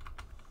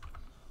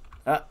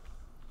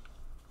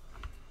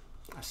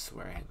 I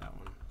swear I hit that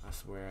one. I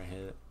swear I hit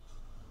it.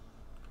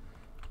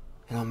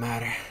 It don't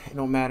matter. It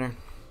don't matter.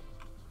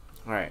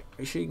 Alright,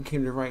 are you sure you can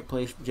keep the right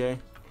place, Jay?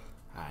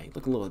 You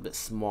look a little bit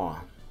small.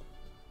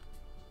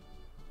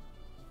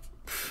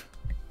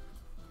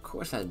 Of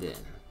course I did.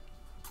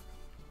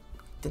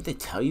 Didn't they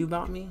tell you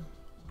about me?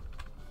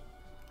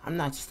 I'm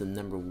not just the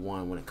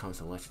 #1 when it comes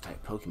to electric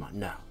type Pokemon.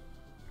 No.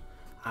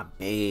 I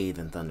bathe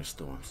in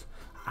thunderstorms.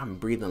 I'm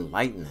breathing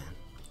lightning.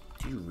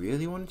 Do you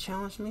really want to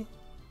challenge me?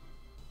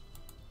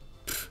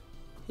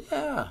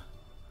 Yeah.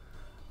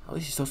 At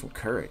least you show some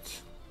courage.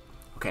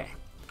 Okay.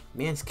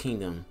 Man's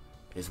Kingdom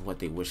is what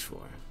they wish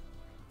for.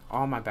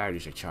 All my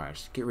batteries are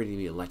charged. Get ready to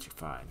be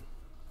electrified.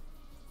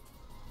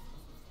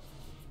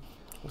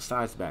 What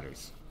size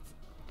batteries?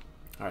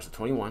 Alright, so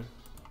 21.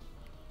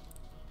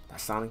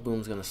 That Sonic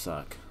Boom's gonna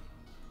suck.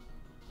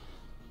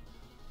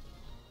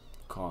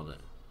 Called it.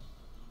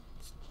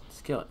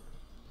 Let's kill it.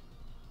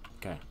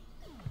 Okay.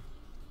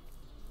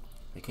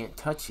 They can't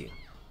touch you.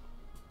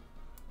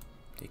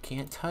 They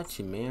can't touch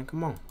you, man.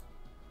 Come on.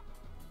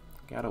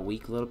 Got a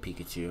weak little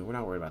Pikachu. We're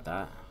not worried about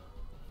that.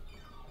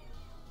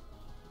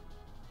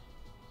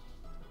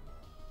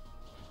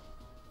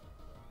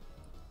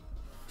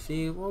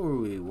 See, what were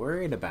we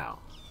worried about?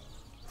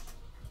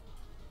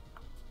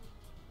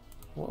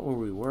 What were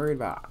we worried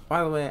about?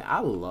 By the way,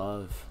 I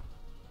love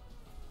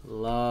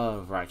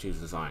Raichu's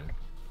design.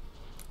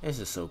 It's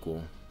just so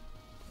cool.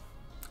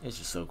 It's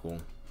just so cool.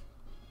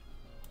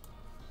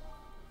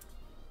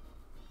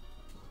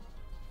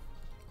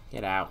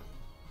 Get out.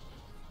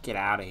 Get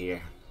out of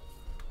here.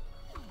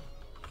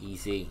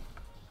 Easy.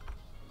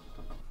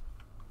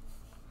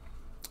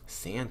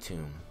 Sand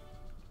tomb.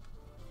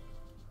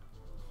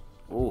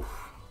 Oof.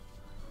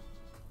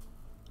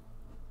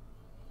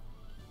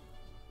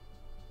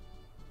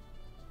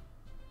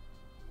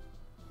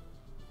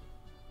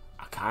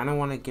 I kind of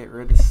want to get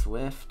rid of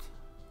Swift,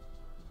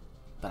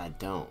 but I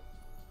don't.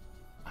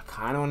 I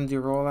kind of want to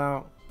do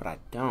rollout, but I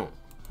don't.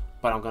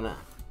 But I'm going to.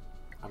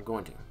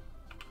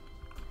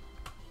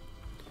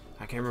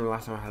 I can't remember the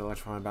last time I had an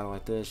electrifying battle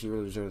like this. You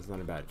really deserve the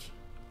Thunder Badge.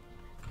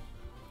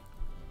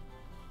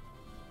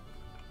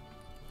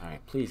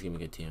 Alright, please give me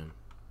good TM.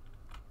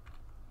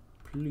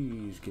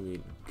 Please give me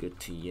good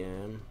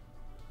TM.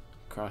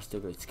 Cross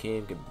Diglett's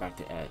Cave, get back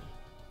to Ed.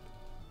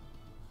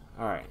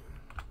 Alright.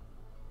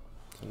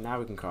 So now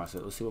we can cross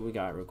it. Let's see what we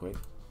got real quick.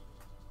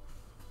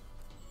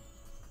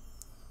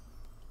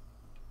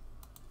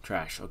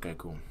 Trash. Okay,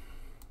 cool.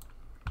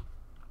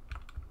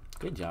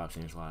 Good job,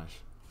 Sand Slash.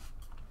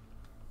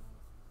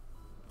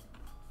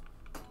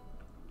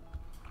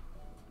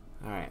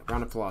 Alright,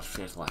 round of applause for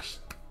Sand Slash.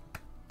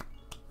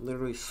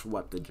 Literally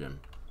swept the gym.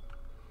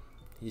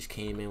 He just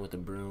came in with a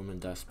broom and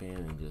dustpan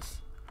and just...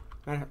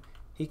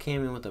 He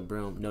came in with a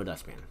broom, no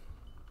dustpan.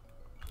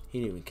 He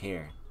didn't even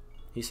care.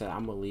 He said,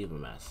 I'm gonna leave a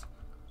mess.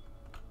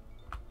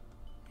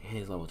 And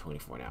he's level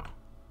 24 now.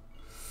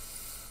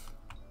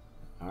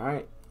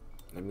 Alright.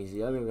 That means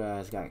the other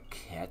guys gotta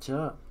catch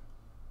up.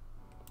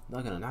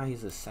 Look at him, now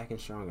he's the second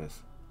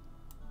strongest.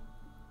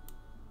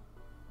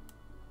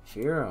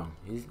 Shiro,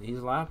 he's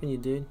lapping you,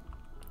 dude.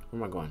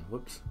 Where am I going?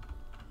 Whoops.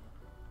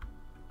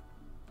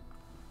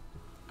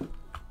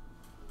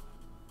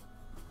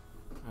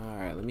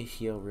 Alright, let me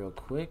heal real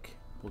quick.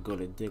 We'll go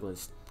to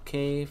Diglett's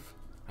Cave.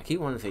 I keep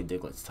wanting to say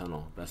Diglett's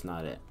Tunnel, but that's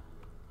not it.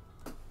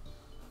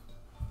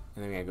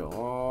 And then we gotta go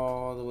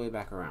all the way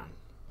back around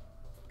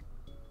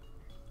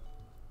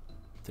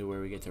to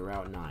where we get to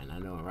Route 9. I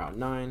know in Route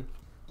 9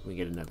 we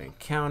get another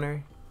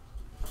encounter.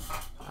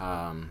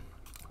 I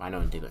know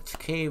in Diglett's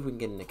Cave we can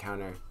get an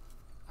encounter.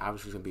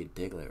 Obviously it's gonna be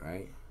a Diglett,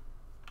 right?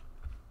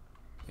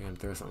 They're gonna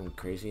throw something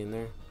crazy in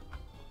there.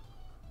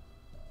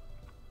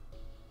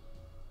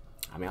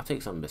 I mean, I'll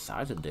take something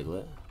besides a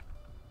Diglett.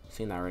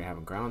 Seeing I already have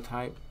a ground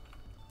type,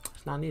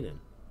 it's not needed.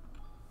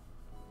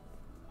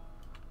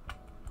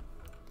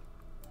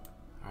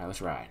 Alright,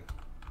 let's ride.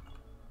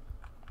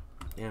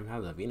 Damn,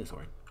 how's that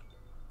Venusaur?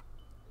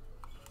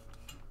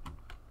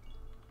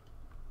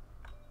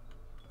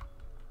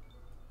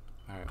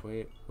 Alright,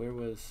 wait, where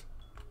was...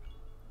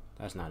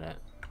 That's not it.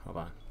 Hold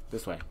on.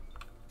 This way.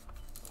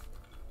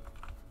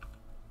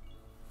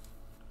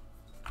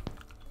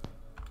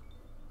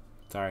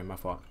 Sorry, my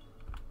fault.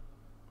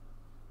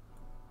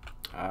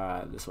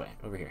 This way,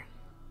 over here.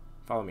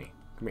 Follow me.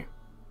 Come here.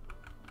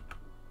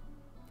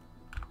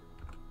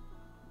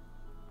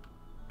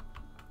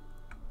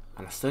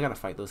 And I still gotta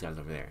fight those guys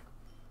over there.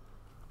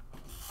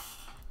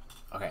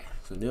 Okay,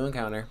 so new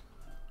encounter.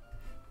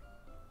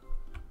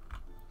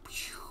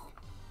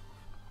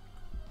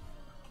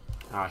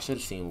 Oh, I should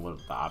have seen what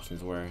the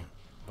options were,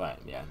 but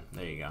yeah,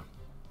 there you go.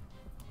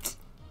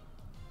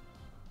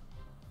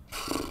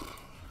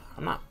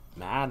 I'm not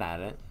mad at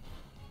it.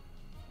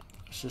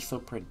 It's just so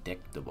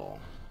predictable.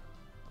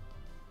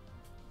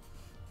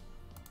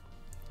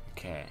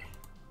 Okay.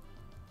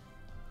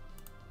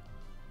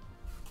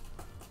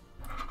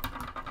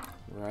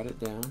 Write it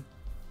down.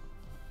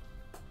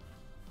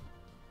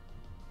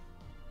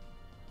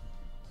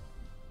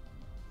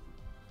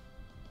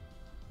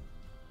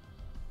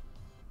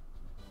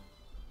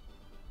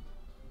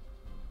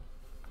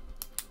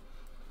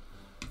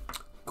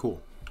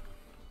 Cool.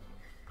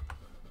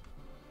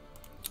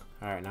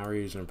 Alright, now we're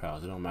using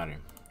repels. It don't matter.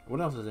 What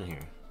else is in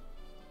here?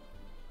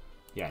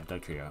 Yeah,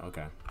 Doug Trio.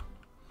 Okay.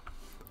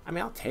 I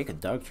mean, I'll take a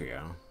Doug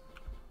Trio.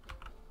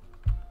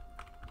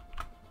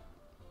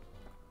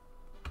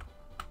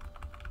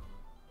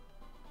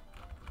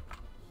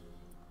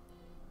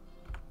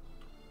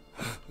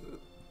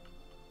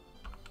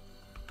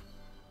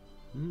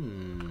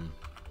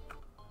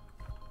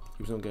 Give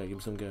me some good. Give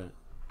me some good.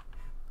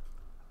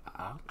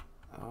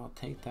 I'll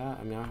take that.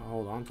 I mean, I'll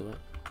hold on to it.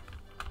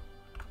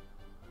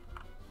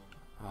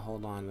 I'll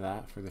hold on to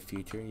that for the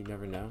future. You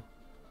never know.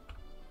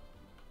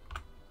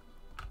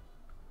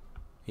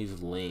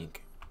 He's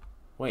Link.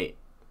 Wait.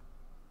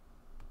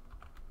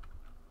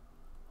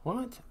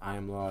 What? I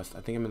am lost.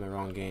 I think I'm in the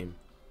wrong game.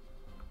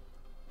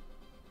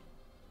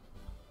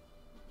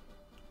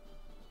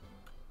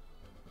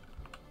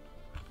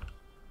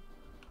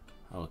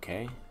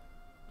 Okay.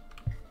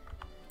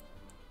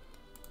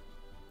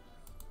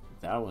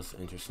 that was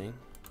interesting.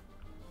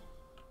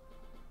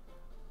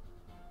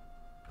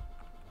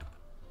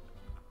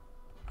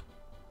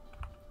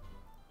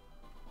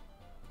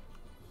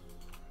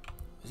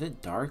 Is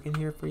it dark in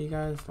here for you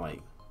guys?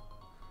 Like,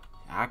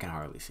 I can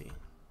hardly see.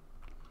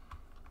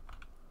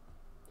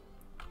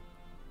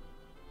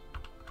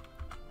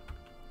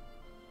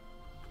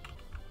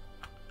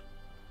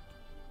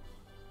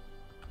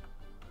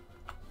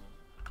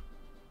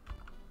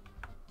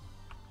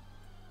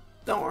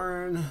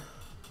 Darn.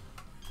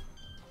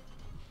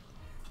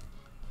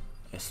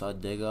 It's a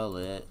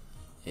dig-a-lit.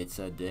 It's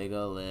a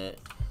dig-a-lit.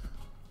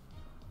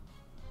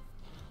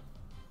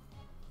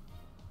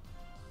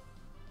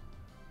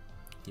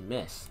 You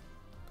missed.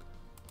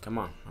 Come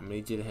on, I'm gonna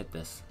need you to hit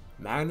this.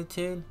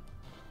 Magnitude?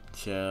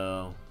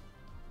 Chill.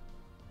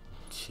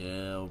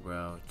 Chill,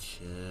 bro.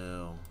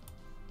 Chill.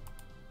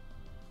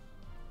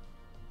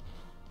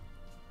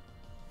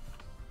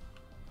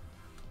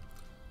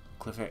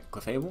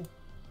 Cliffable?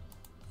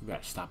 You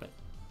better stop it.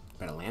 You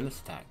better land this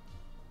attack.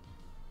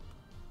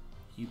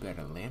 You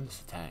better land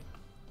this attack.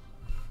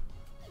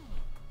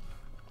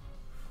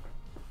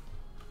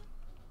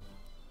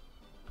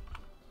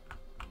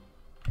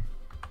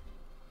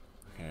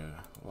 Okay,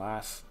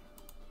 last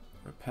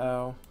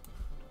repel.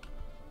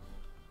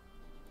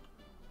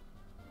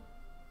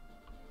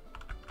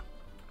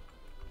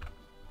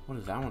 What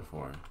is that one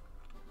for?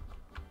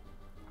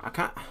 I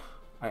can't.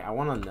 I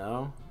want to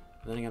know.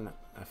 Then again,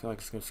 I feel like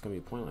it's just gonna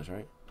be pointless,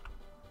 right?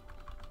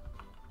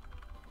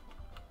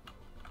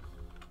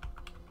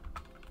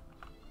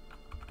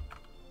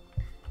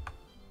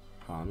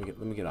 Oh, let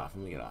me get off.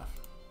 Let me get off.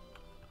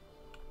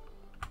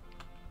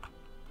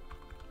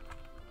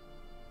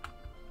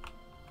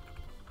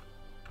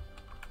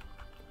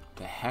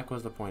 The heck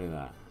was the point of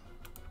that?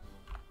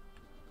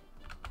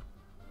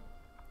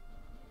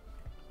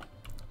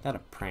 Is that a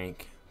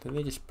prank? Did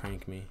they just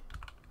prank me?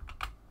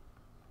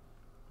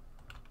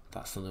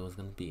 Thought something was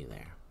gonna be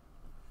there.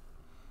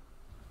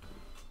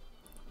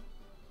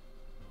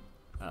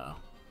 Uh-oh.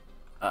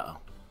 Uh-oh.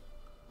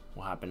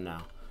 What happened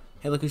now?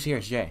 Hey, look who's here.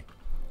 It's Jay.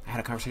 I had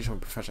a conversation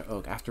with Professor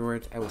Oak.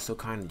 Afterwards, I was so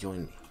kind to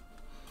join me.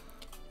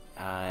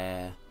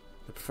 The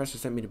professor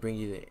sent me to bring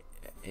you the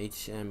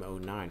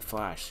HM09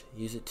 Flash.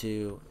 Use it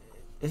to...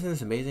 Isn't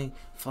this amazing?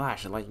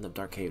 Flash to lighten up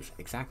dark caves.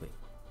 Exactly.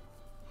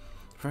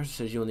 The professor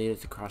says you'll need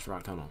it to cross the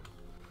rock tunnel.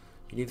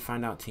 You need to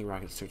find out Team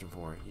Rocket's searching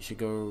for. You should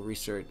go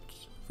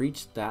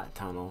reach that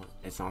tunnel.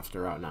 It's off to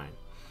Route 9.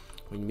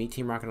 When you meet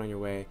Team Rocket on your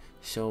way,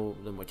 show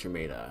them what you're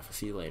made of.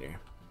 See you later.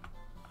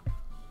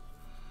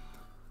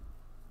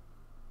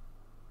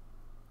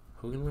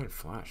 Who can learn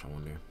Flash, I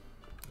wonder?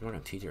 I'm not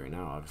gonna teach it right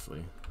now,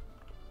 obviously.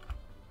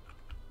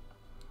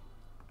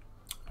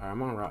 Alright,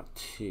 I'm on Route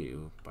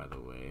 2, by the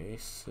way,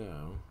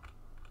 so...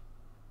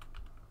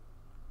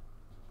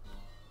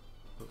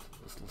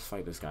 Let's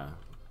fight this guy.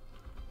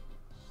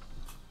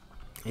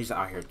 He's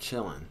out here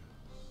chilling.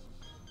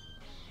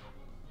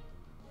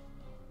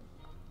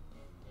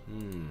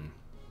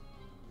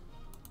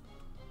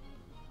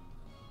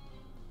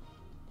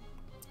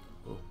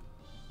 Oh.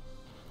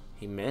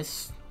 He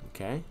missed.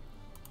 Okay.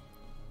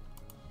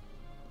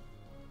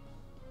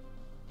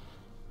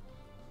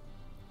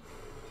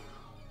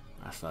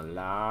 That's a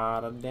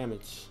lot of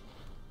damage.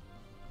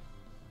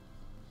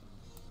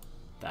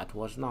 That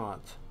was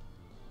not.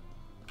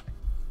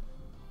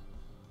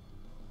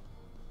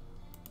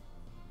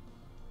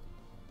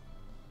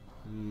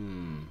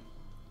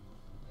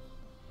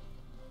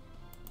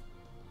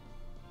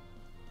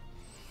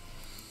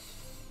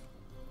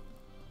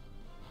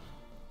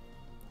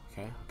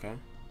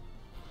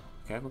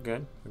 Okay, we're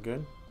good. We're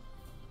good.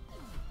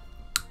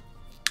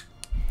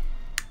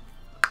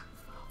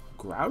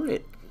 Ground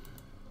it.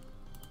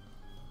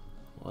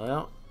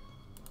 Well,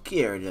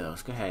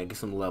 Gyarados, go ahead, get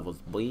some levels,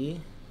 boy.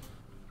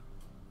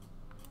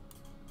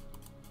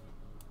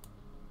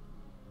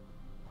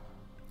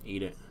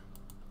 Eat it.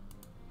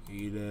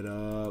 Eat it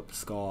up,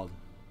 Scald.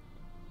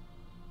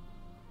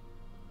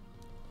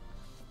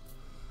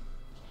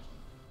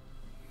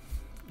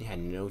 You had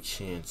no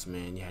chance,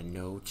 man. You had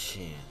no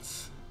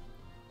chance.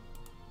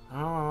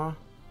 Ah,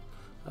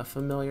 a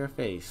familiar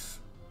face.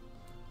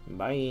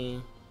 Bye.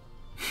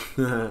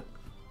 Can't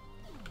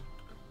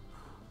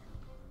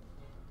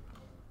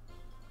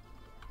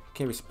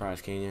be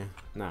surprised, can you?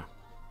 No.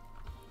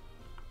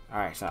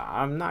 Alright, so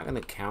I'm not going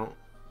to count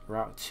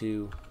Route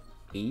 2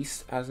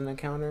 East as an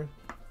encounter.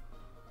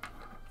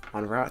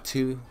 On Route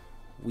 2,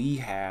 we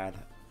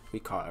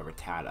caught a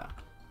Rattata.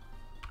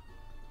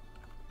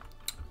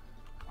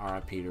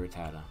 RIP to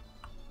Rattata.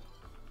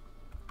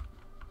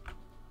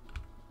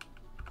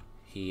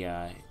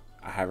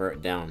 I have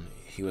it down.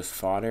 He was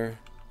fodder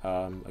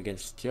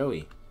against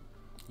Joey.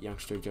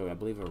 Youngster Joey. I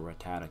believe a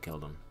Rattata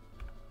killed him.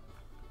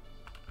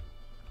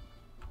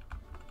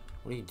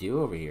 What do you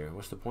do over here?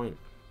 What's the point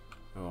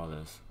of all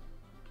this?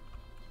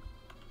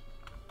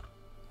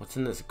 What's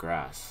in this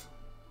grass?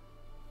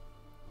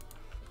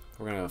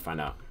 We're gonna go find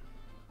out.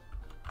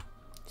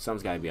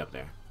 Something's gotta be up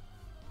there.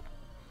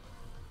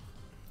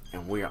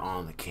 And we're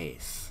on the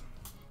case.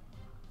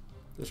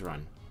 Just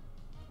run.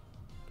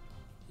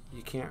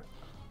 You can't.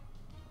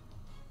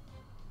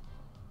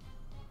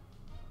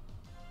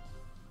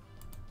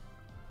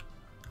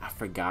 I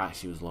forgot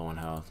she was low on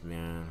health,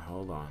 man.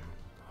 Hold on.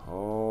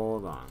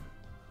 Hold on.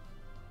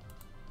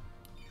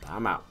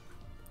 Time out.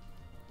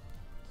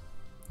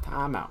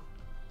 Time out.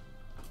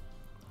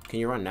 Can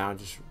you run now?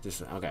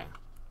 Just okay.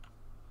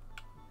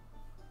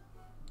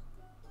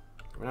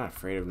 We're not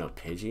afraid of no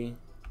Pidgey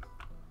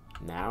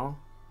now,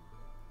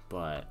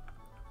 but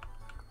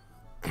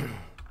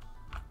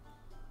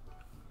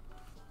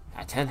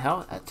at 10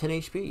 health, at 10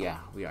 HP, yeah,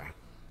 we are.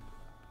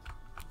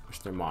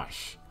 Mr.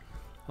 Mosh.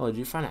 Oh, did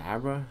you find an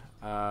Abra?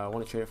 I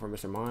want to trade it for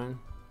Mr. Mine.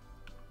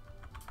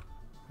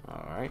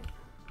 All right.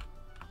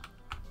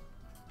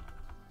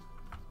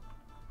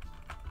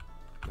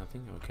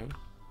 Nothing. Okay.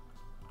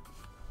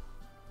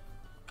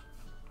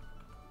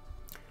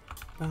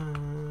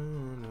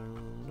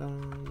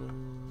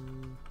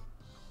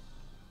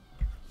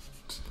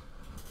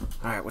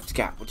 Alright, what you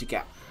got? What you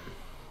got?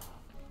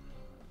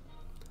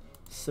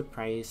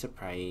 Surprise,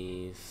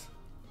 surprise.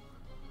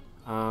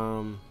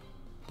 The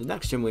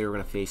next gym leader we're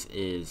gonna face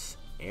is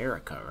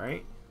Erica,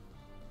 right?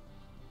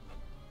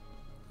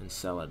 And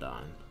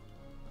Celadon.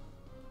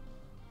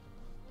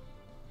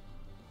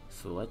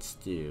 So let's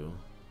do.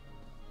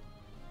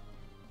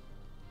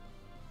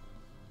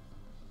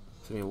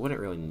 So I mean, I wouldn't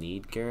really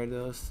need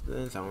Gyarados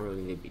then, so I don't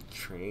really need to be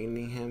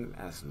training him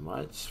as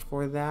much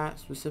for that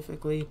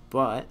specifically,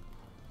 but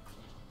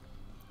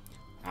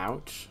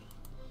ouch.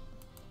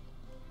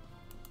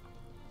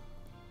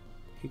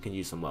 He can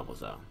use some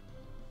levels though.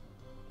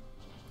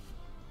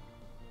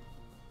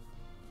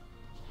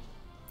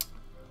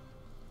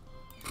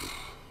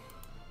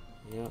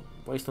 Yep,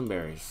 waste some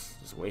berries.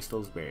 Just waste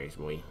those berries,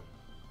 boy.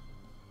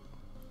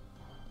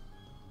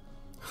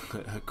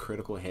 A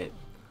critical hit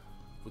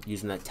with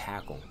using that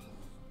tackle.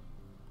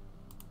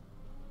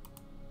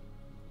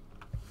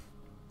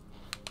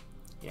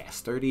 Yeah,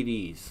 sturdy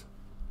D's.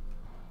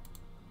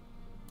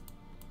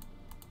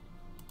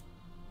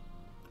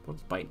 What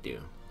does Bite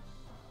do?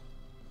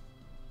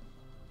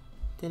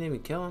 Didn't even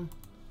kill him.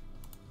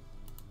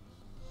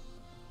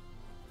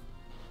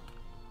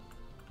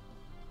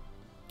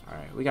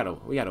 Alright, we got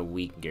a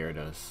weak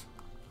Gyarados.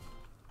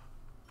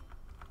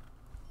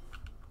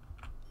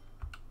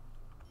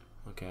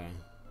 Okay.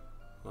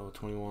 Level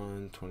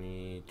 21,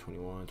 20,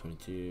 21,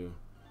 22.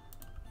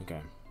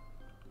 Okay.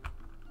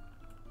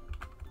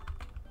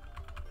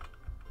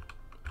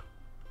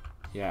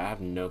 Yeah, I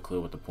have no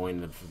clue what the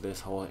point of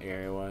this whole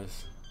area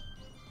was.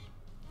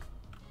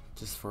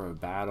 Just for a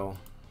battle.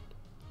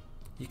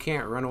 You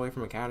can't run away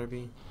from a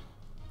Caterpie.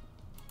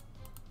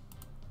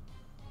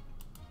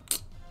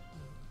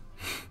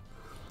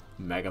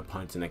 Mega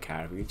punch in a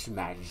Caterpie. You just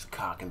imagine just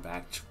cocking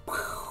back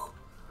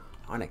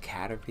on a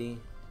Caterpie.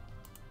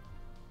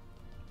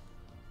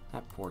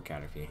 That poor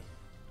Caterpie.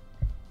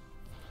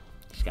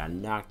 Just got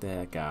knocked the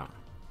heck out.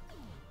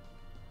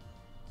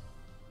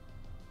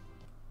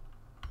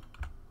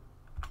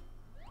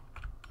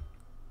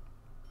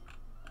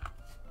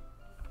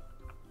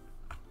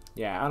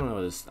 Yeah, I don't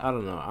know this. I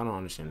don't know. I don't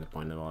understand the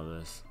point of all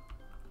this.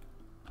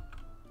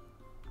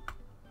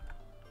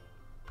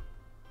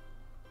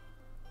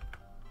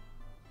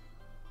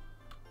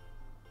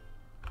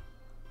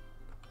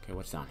 Okay,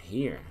 what's down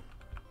here?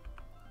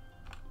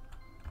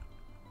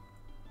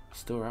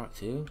 Still Route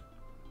 2?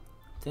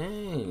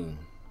 Dang.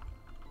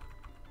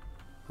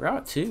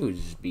 Route 2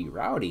 just be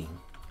rowdy.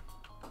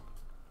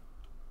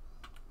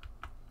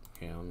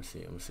 Okay, let me see.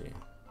 Let me see.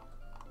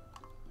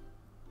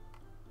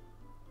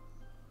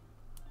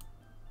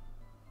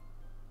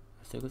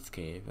 Stiglett's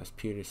Cave. That's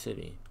Pewter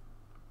City.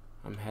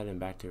 I'm heading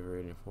back to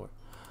Viridian Fort.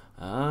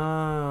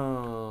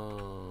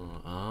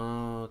 Oh.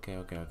 Oh. Okay.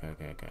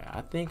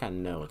 I think I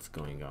know what's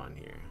going on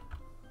here.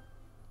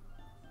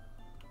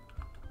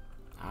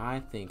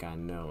 I think I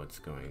know what's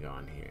going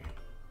on here.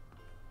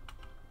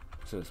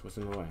 What's this? What's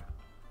in the way?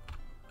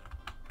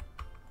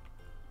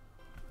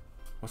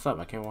 What's up?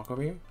 I can't walk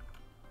over here?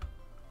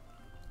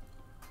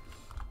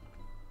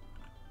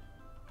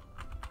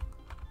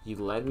 You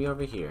led me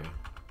over here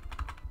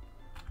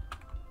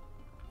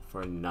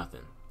for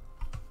nothing.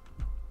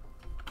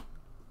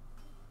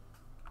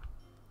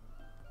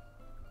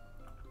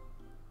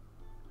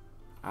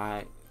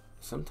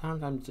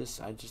 Sometimes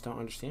I just don't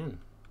understand.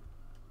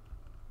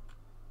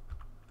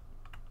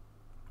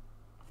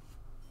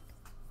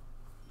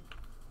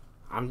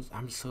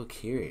 I'm so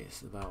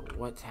curious about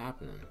what's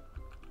happening.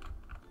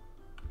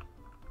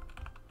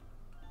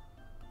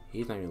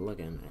 He's not even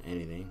looking at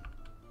anything.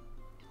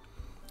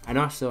 I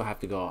know I still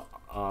have to go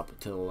up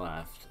to the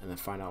left and then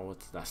find out what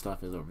that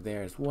stuff is over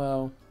there as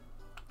well.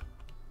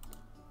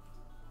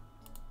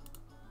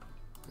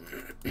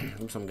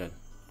 Oops, I'm good.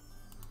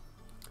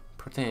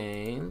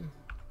 Protein.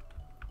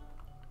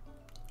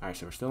 Alright,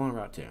 so we're still on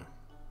Route 2.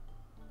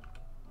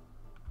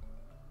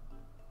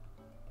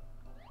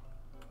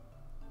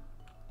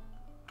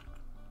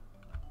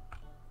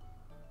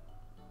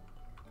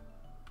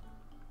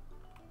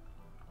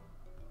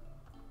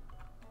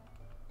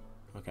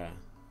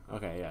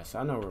 Okay, yes,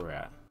 I know where we're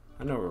at.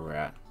 I know where we're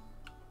at.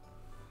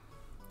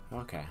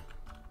 Okay.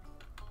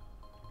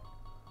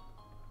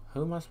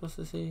 Who am I supposed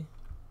to see?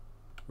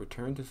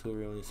 Return to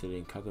Cerulean City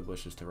and cut the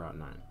bushes to Route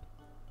 9.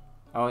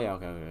 Oh yeah,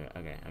 okay,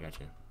 I got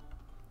you.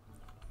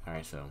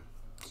 Alright, so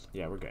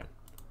yeah, we're good.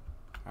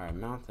 Alright,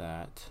 mount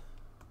that.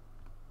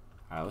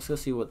 Alright, let's go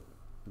see what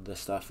the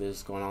stuff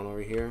is going on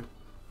over here.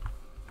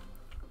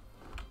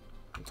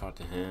 And talk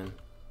to him.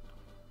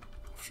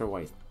 I'm sure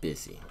why he's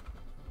busy.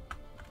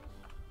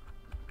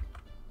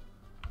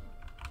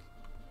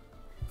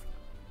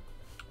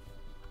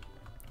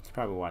 He's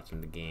probably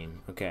watching the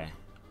game. Okay.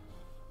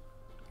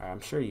 Alright,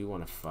 I'm sure you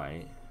want to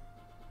fight.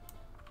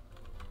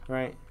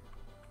 Right?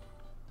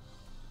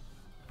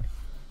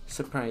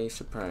 Surprise,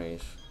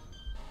 surprise.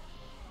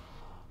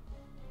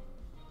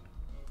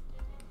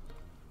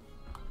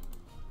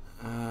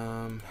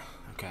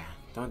 Okay.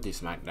 Don't do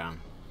SmackDown.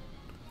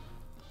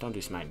 Don't do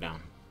SmackDown.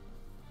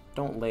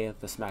 Don't lay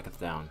the smacketh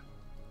down.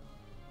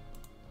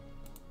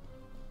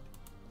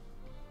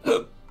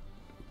 And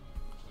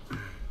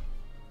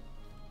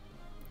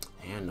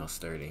no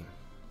sturdy.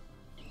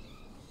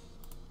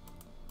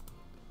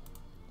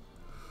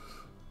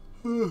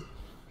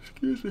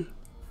 Excuse me.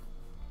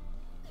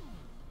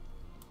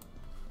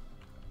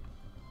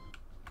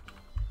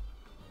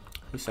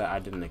 He said I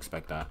didn't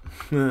expect that.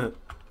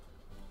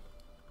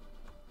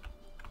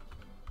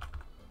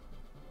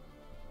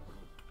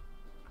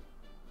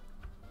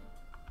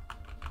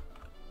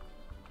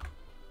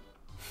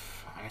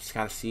 I just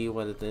gotta see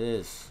what it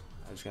is.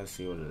 I just gotta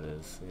see what it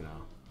is, you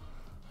know.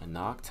 A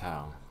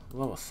Noctowl.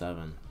 Level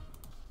 7.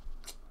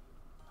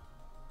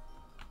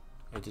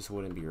 It just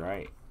wouldn't be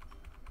right.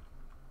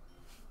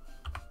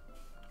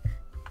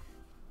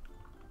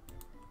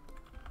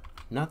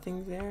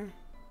 Nothing there?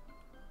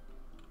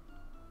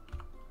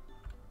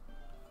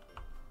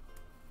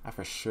 I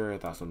for sure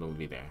thought something would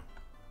be there.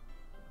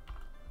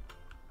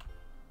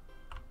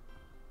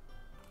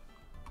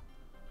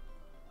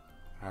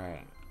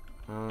 Alright.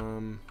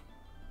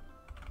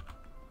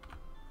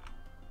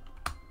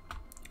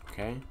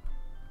 Okay.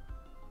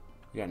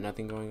 We got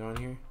nothing going on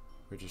here.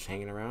 We're just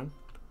hanging around.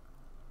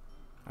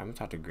 I'm gonna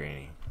talk to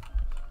Granny.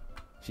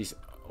 She's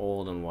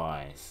old and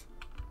wise.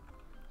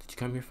 Did you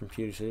come here from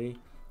Pewter City?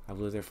 I've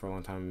lived there for a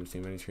long time and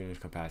seen many trainers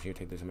come past. Here,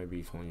 take this on my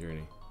beautiful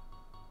journey.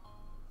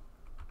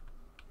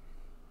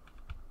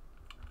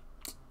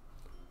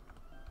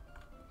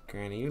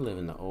 Granny, you're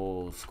living the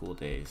old school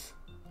days.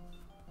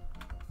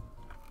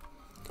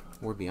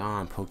 We're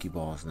beyond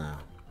Pokeballs now.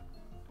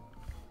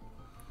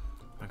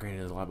 My granny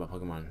knows a lot about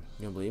Pokemon.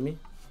 You don't believe me?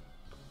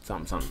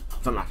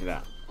 Something after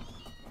that.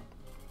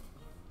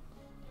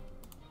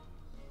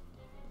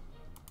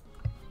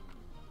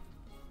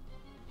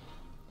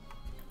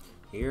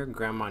 Your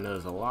grandma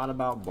knows a lot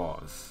about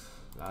balls.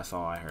 That's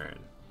all I heard.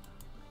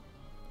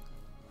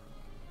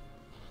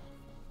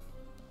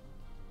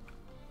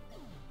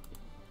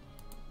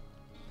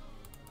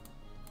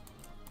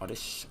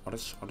 Oddish.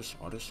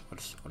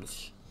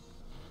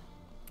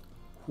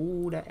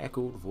 Ooh, that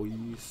echoed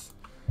voice.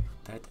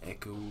 That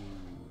echoed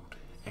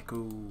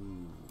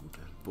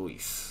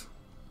voice.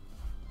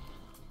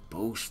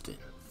 Boasting.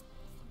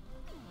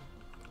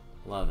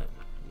 Love it.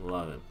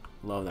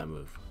 Love that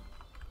move.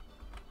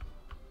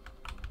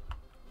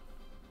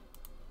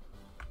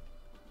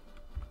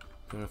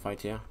 You wanna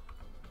fight, yeah?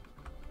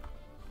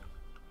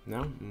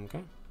 No?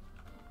 Okay.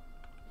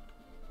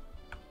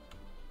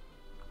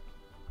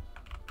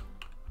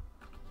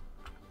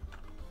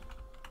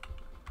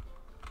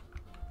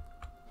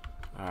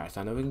 Alright, so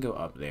I know we can go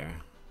up there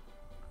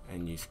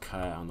and use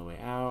cut on the way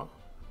out.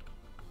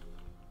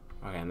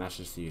 Okay, and that's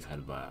just to use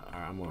headbutt.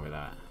 Alright, I'm over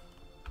that.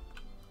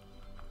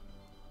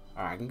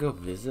 Alright, I can go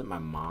visit my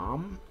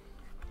mom,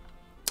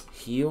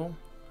 heal,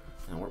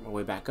 and work my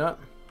way back up.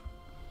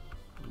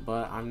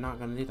 But I'm not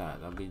gonna do that.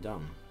 That'll be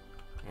dumb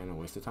and a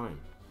waste of time.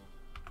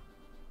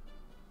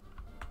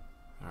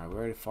 Alright, we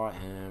already fought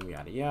him,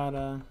 yada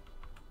yada.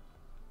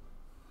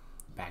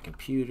 Back in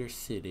Pewter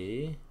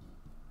City.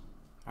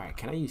 Alright,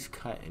 can I use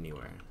cut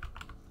anywhere?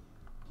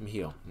 Let me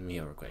heal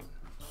real quick.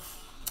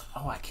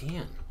 Oh, I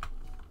can.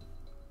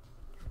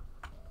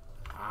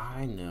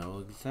 I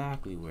know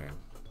exactly where.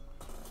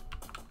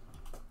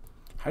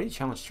 How do you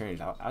challenge trainers?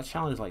 I'll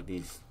challenge like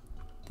these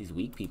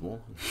weak people.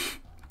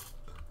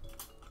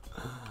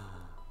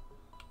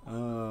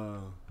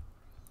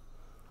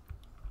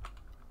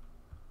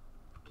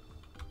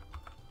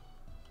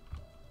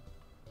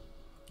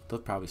 They'll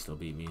probably still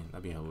beat me.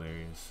 That'd be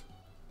hilarious.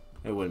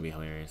 It wouldn't be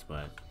hilarious,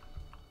 but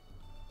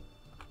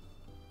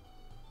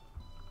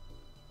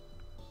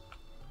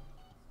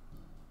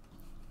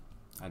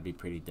I'd be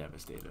pretty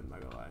devastated, I'm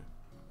not gonna lie.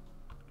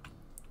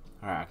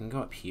 Alright, I can go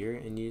up here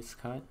and use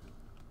cut.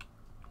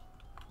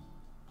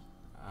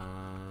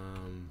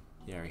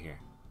 Yeah, right here.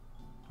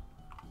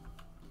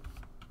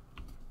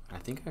 I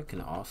think I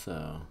can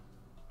also...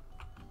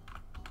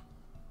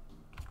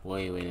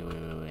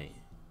 Wait.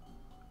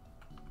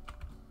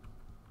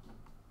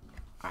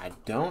 I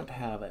don't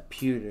have a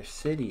Pewter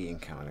City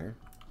encounter.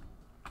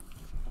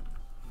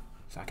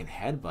 So I can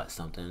headbutt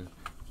something,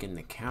 get an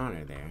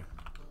encounter there.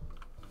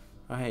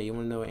 Oh, hey, you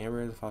want to know what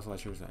amber is?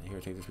 Fossilized sugar.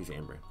 Here, take this piece of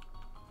amber.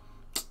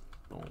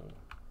 Boom.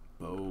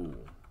 Boom.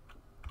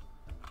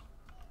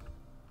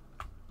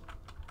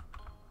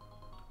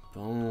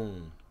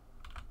 Boom.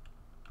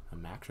 A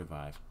max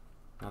revive.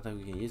 Not that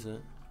we can use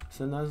it. It's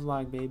a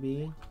Nuzlocke,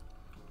 baby.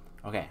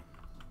 Okay.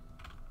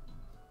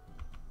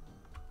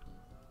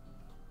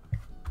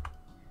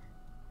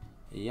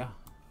 Yeah.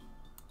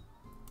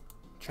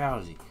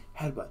 Drowsy.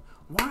 Headbutt.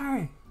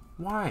 Why?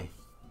 Why?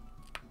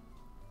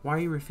 Why are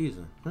you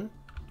refusing? Hmm?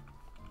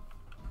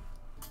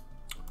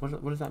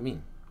 What does that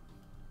mean?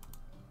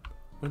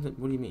 What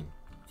do you mean?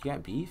 You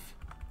got beef?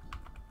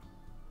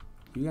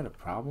 You got a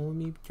problem with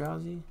me,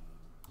 Drowsy?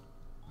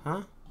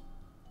 Huh?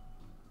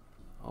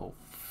 Oh,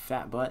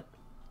 fat butt.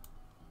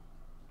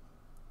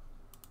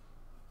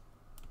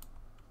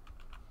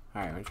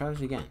 Alright, we're gonna try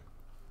this again.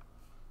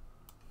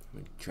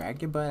 I'm gonna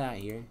drag your butt out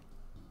here.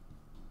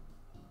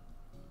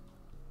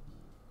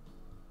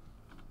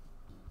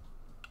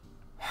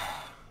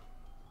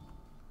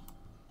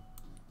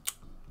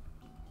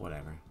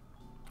 Whatever.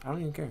 I don't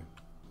even care.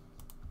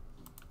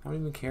 I don't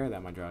even care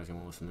that my Drowsy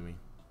won't listen to me.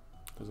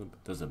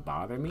 Does it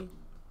bother me?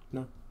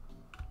 No.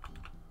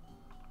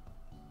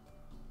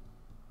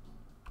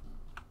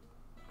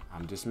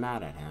 I'm just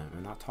mad at him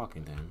and not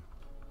talking to him.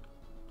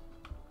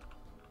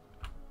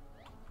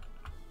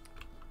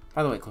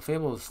 By the way,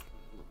 Clefable's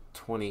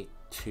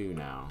 22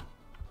 now.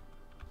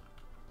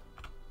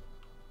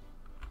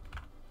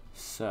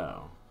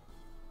 So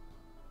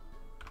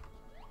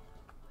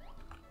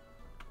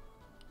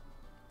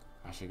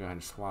I should go ahead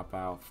and swap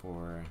out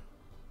for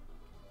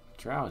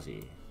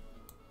Drowsy,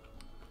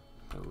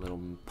 the little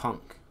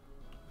punk.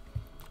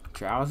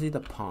 Drowsy the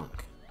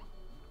punk,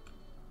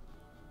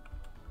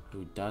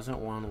 who doesn't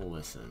want to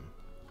listen.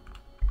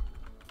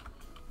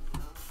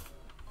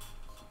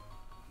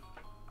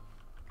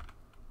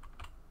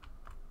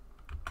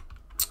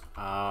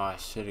 Oh, I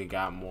should have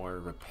got more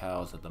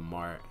repels at the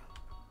mart.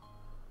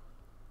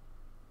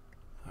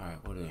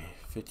 Alright, what are they?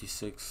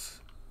 56,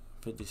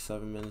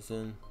 57 minutes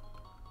in?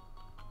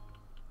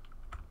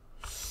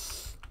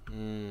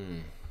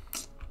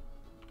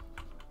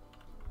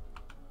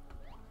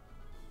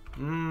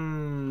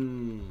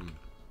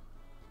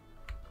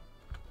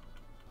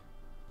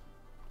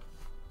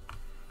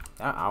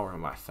 That hour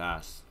went by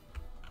fast.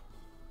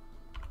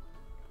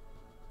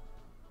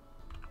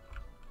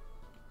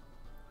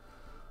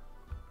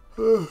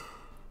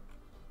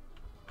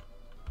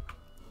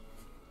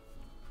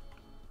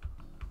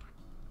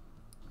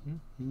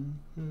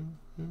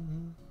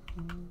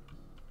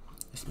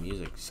 This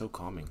music is so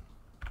calming.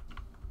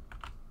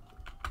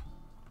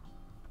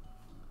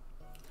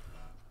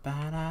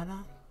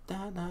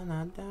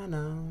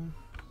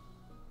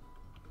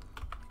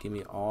 Give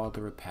me all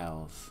the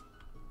repels.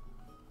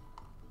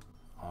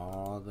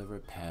 All the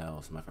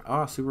repels, my friend.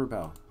 Oh, super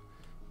repel.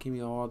 Give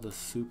me all the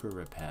super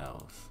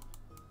repels.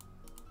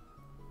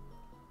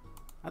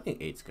 I think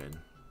 8's good.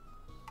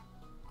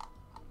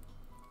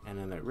 And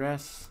then the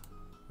rest,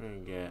 we're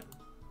gonna get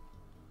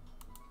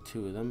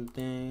 2 of them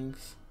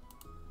things.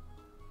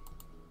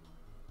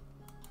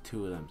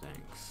 2 of them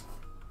things.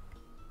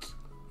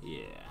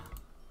 Yeah.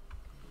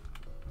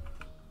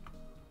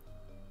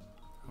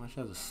 How much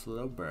has a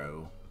slow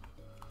bro?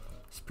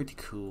 It's pretty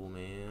cool,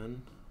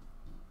 man.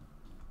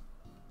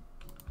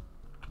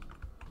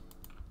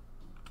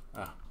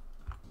 Ah.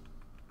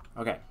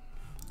 Okay.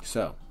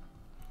 So,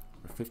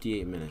 we're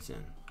 58 minutes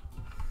in.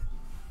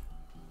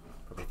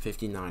 Okay,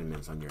 59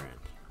 minutes on your end.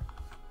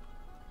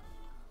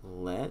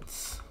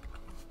 Let's...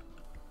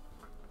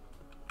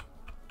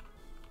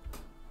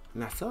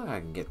 And I feel like I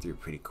can get through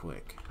pretty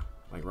quick.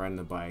 Like riding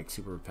the bike,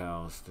 super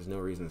repels. There's no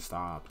reason to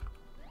stop.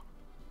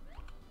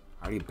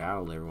 I already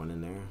battled everyone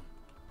in there.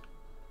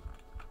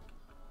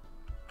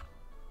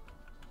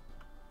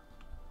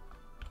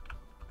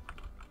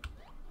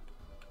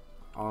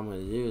 All I'm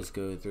gonna do is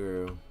go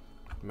through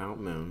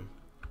Mount Moon.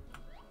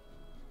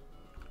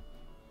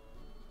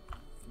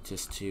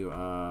 Just to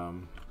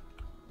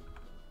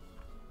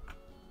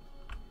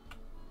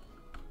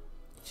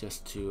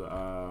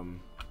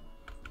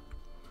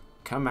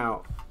come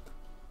out,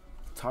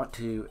 talk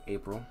to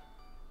April,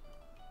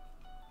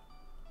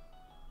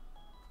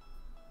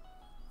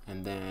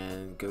 and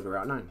then go to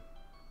Route 9.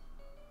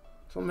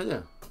 That's what I'm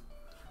gonna do.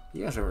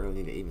 You guys don't really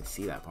need to even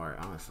see that part,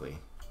 honestly.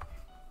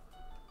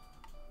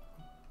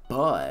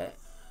 But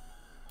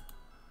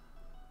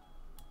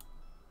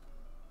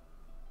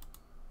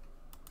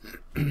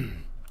we'll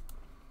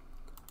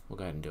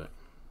go ahead and do it.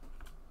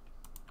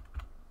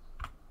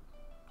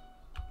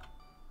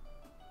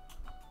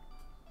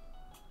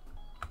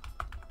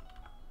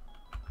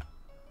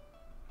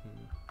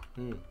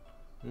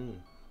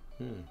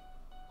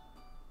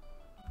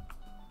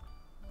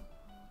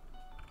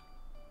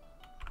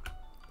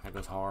 That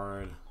goes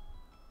hard.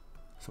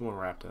 Someone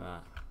rap to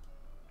that.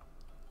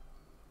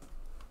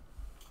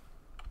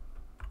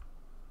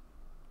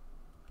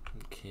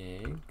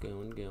 Okay,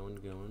 going.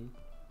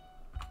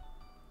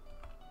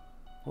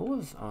 What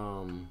was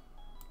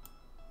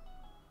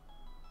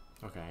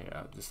okay,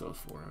 yeah, just those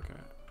 4. Okay,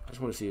 I just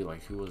want to see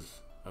like who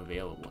was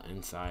available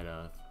inside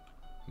of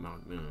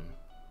Mount Moon.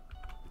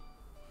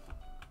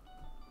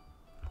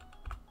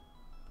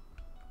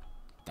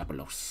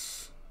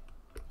 Dabalos.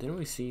 Didn't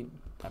we see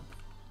that?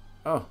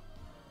 Oh,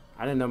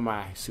 I didn't know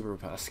my super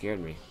repel scared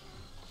me.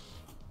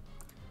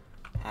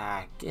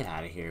 Ah, get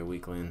out of here,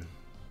 weakling.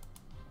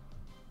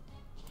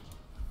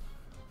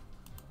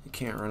 You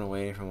can't run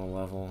away from a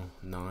level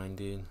 9,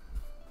 dude.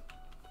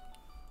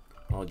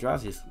 Well,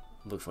 Drowsy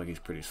looks like he's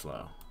pretty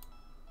slow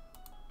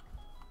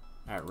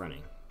at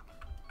running.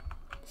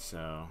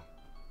 So,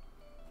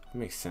 it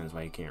makes sense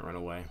why he can't run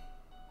away.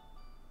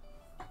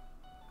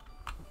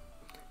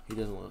 He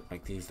doesn't look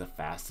like he's the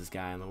fastest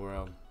guy in the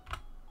world.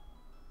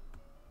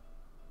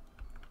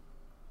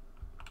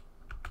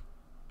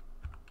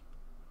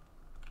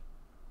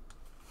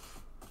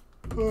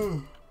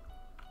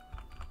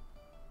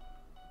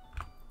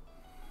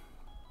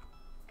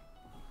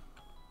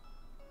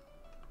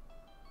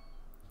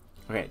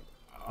 Okay,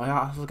 I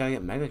also gotta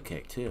get Mega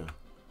Kick too.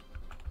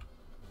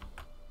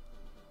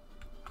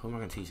 Who am I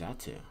gonna teach that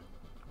to?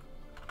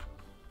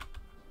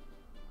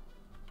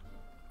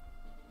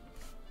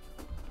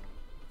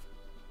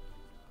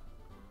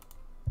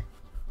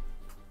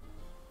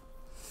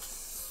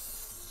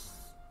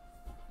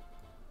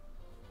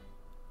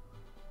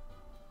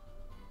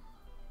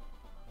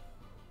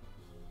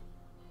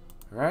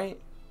 Right?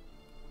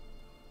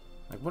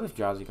 Like, what if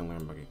Drowsy can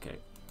learn Mega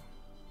Kick?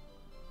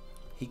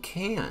 He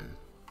can.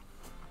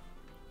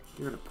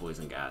 Get rid of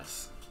Poison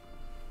Gas.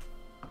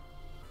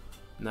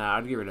 Nah,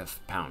 I'd get rid of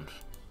Pound.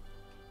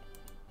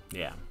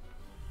 Yeah.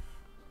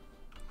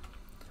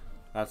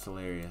 That's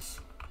hilarious.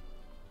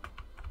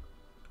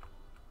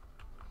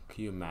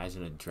 Can you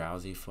imagine a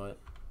Drowsy foot?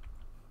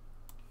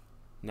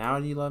 Now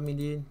do you love me,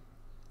 dude?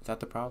 Is that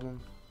the problem?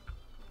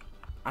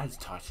 I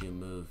just taught you a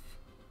move.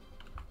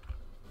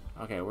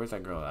 Okay, where's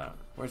that girl at?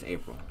 Where's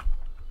April?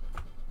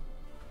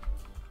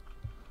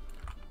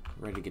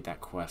 Ready to get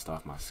that quest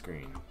off my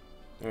screen.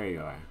 There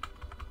you are.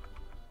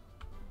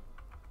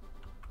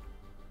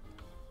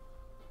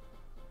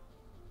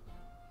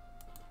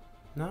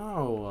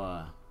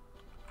 No.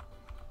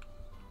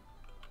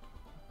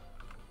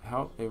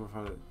 Help April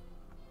from it.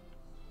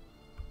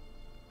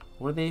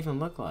 What do they even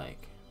look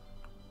like?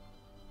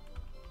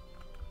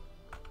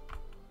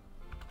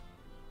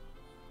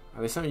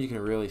 Are they something you can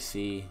really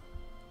see?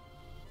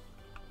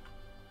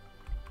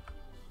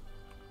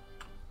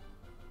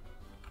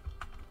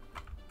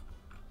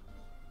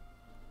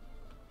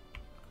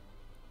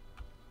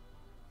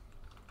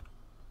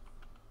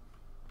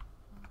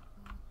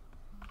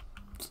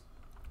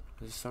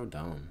 This is so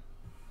dumb.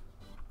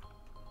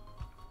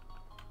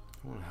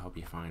 I want to help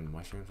you find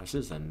mushrooms. I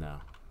should have said no.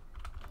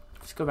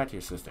 Just go back to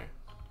your sister.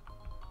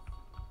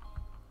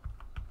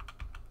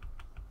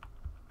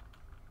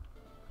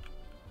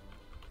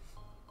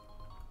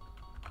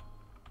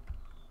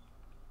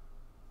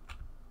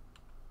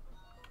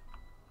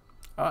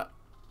 I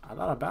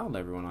thought I battled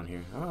everyone on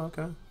here. Oh,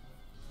 okay.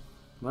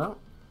 Well.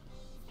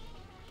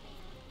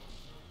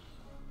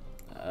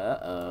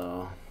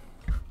 Uh-oh.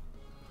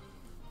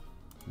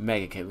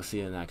 Mega Kick, let's see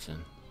it in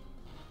action.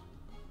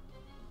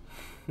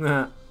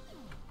 Ew.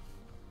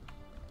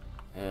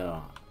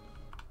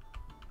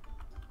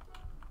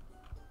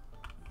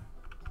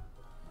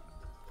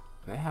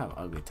 They have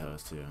ugly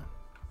toes too.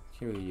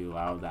 Can't really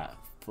allow that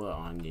foot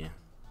on you.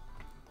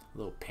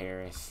 Little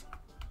Paris.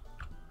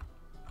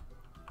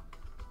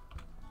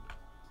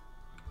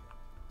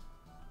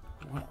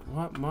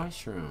 What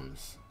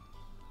mushrooms?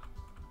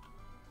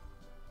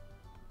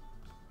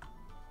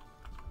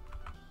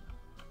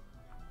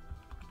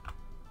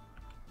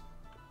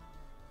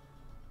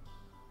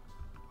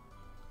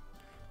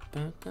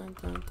 Dun, dun,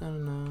 dun,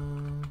 dun,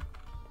 dun.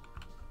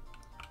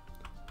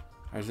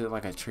 Or is it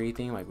like a tree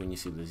thing, like when you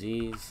see the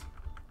Z's?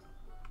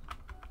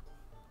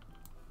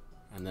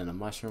 And then a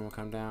mushroom will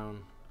come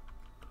down?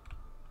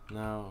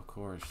 No, of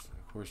course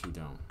you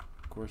don't.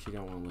 Of course you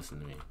don't want to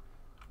listen to me.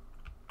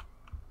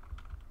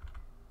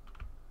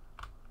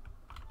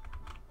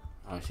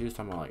 Oh, she was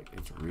talking about like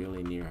it's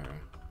really near her.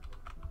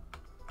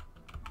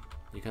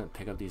 You couldn't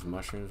pick up these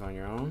mushrooms on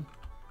your own?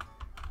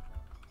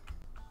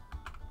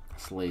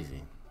 That's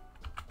lazy.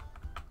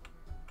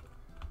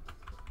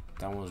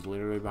 That one's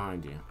literally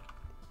behind you.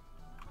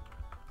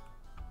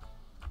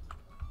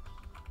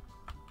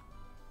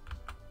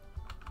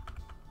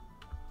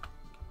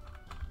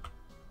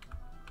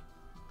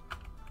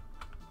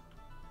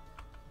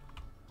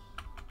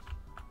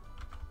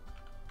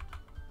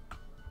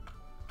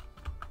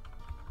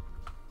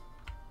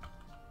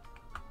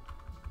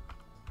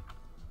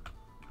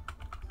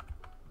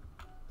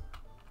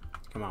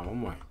 Come on, one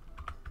more.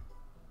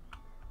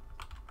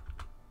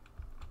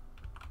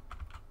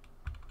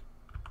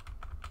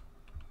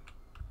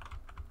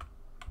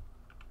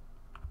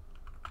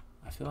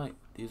 I feel like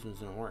these ones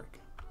didn't work.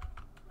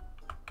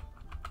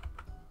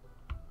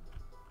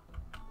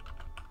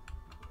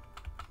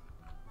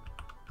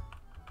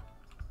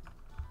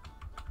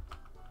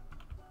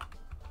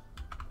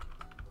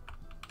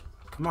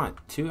 Come on,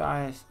 2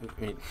 eyes.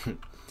 I mean,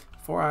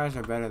 4 eyes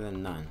are better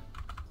than none.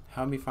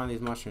 Help me find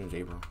these mushrooms,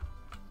 April.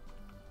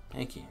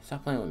 Thank you.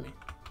 Stop playing with me.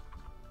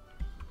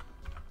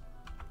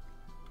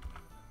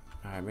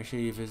 Alright, make sure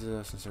you visit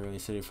us in Cerulean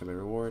City for the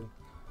reward.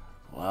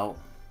 Well.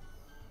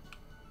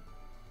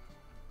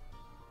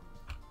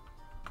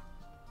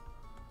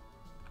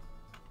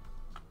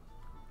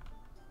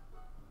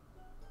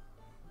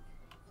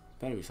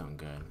 Better be something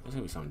good. It's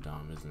gonna be something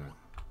dumb, isn't it?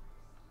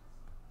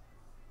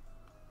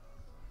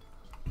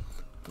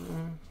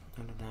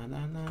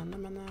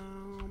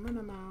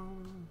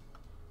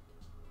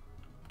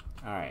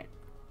 Alright.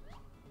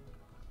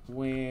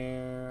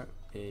 Where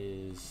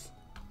is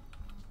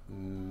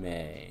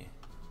May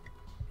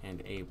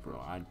and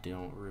April? I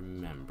don't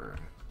remember.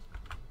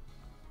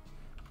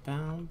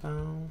 Bow,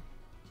 bow.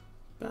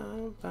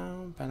 Bow,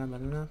 bow.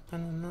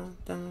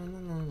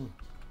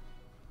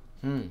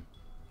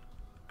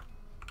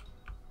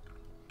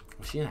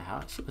 Was she in a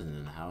house? She wasn't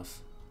in the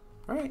house.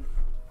 Right?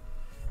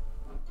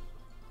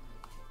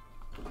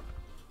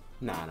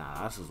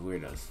 Nah, this was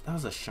weirdos. That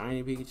was a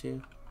shiny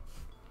Pikachu.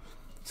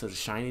 So the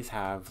shinies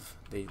have,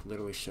 they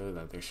literally show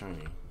that they're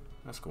shiny.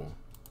 That's cool.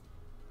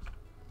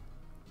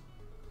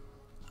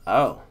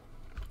 Oh.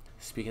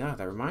 Speaking of,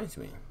 that reminds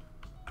me.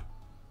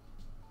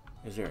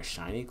 Is there a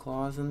shiny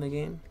clause in the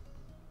game?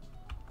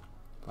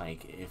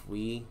 Like, if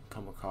we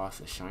come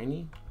across a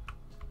shiny,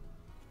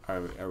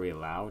 are we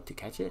allowed to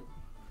catch it?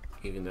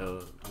 Even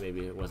though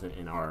maybe it wasn't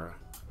in our...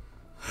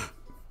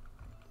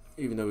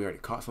 even though we already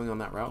caught something on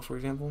that route, for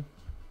example?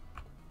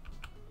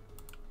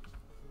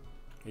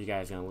 Are you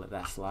guys gonna let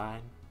that slide?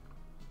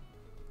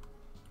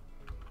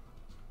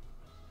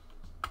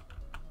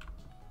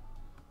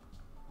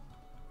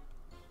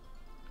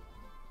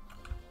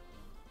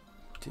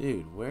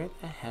 Dude, where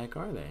the heck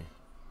are they?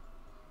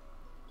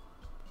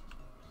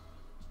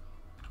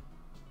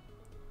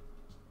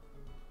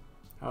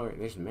 Oh, wait,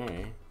 there's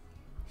May.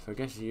 So I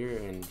guess you're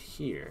in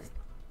here.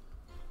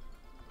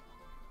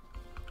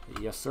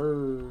 Yes,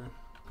 sir.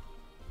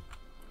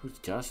 Who's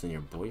Justin,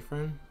 your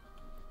boyfriend?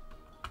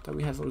 I thought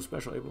we had something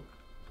special, April.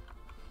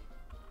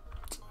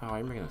 Oh,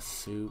 I'm making a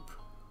soup.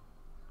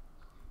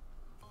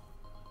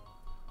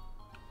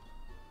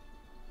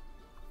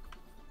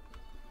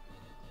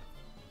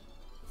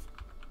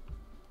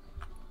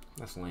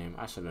 That's lame.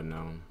 I should have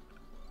known.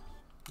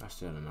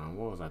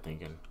 What was I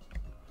thinking?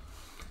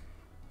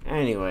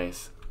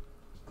 Anyways.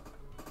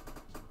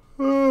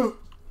 We're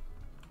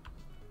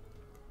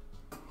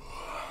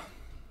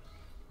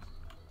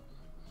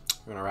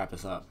gonna wrap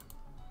this up.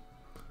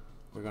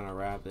 We're gonna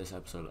wrap this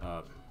episode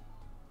up.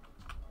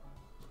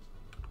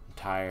 I'm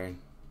tired.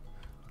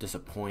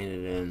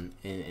 Disappointed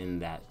in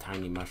that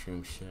tiny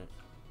mushroom shit.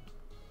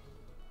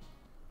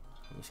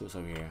 Let me see what's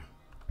over here.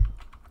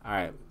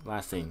 Alright,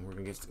 last thing. We're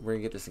gonna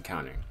get this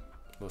encounter.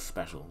 A little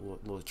special.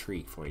 A little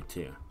treat for you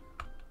too.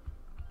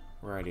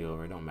 We're already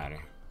over, it don't matter.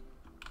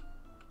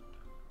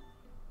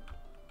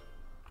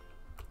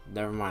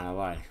 Never mind, I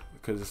lied.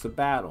 Because it's a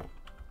battle.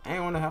 I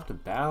ain't wanna have to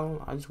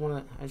battle. I just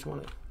wanna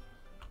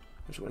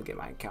get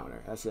my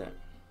encounter. That's it.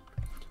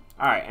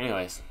 Alright,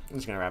 anyways. I'm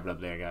just gonna wrap it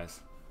up there, guys.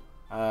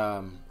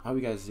 I hope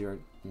you guys are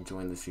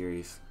enjoying the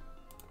series.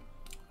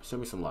 Show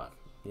me some love,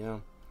 you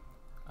know?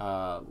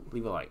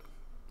 Leave a like,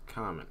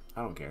 comment,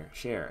 I don't care,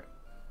 share it.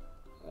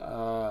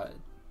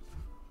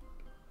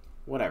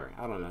 Whatever,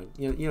 I don't know.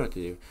 You know what to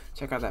do.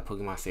 Check out that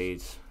Pokemon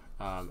Stage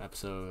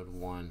episode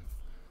 1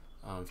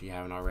 if you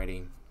haven't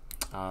already.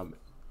 I'm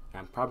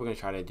probably gonna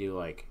try to do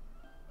like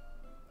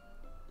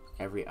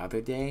every other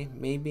day,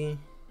 maybe.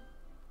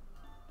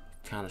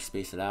 Kind of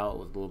space it out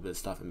with a little bit of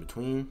stuff in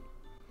between.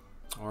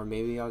 Or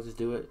maybe I'll just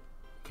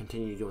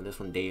continue doing this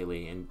one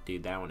daily and do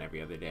that one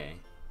every other day.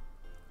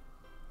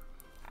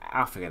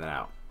 I'll figure that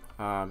out.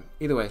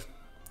 Either way,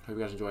 hope you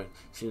guys enjoy.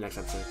 See you next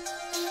episode.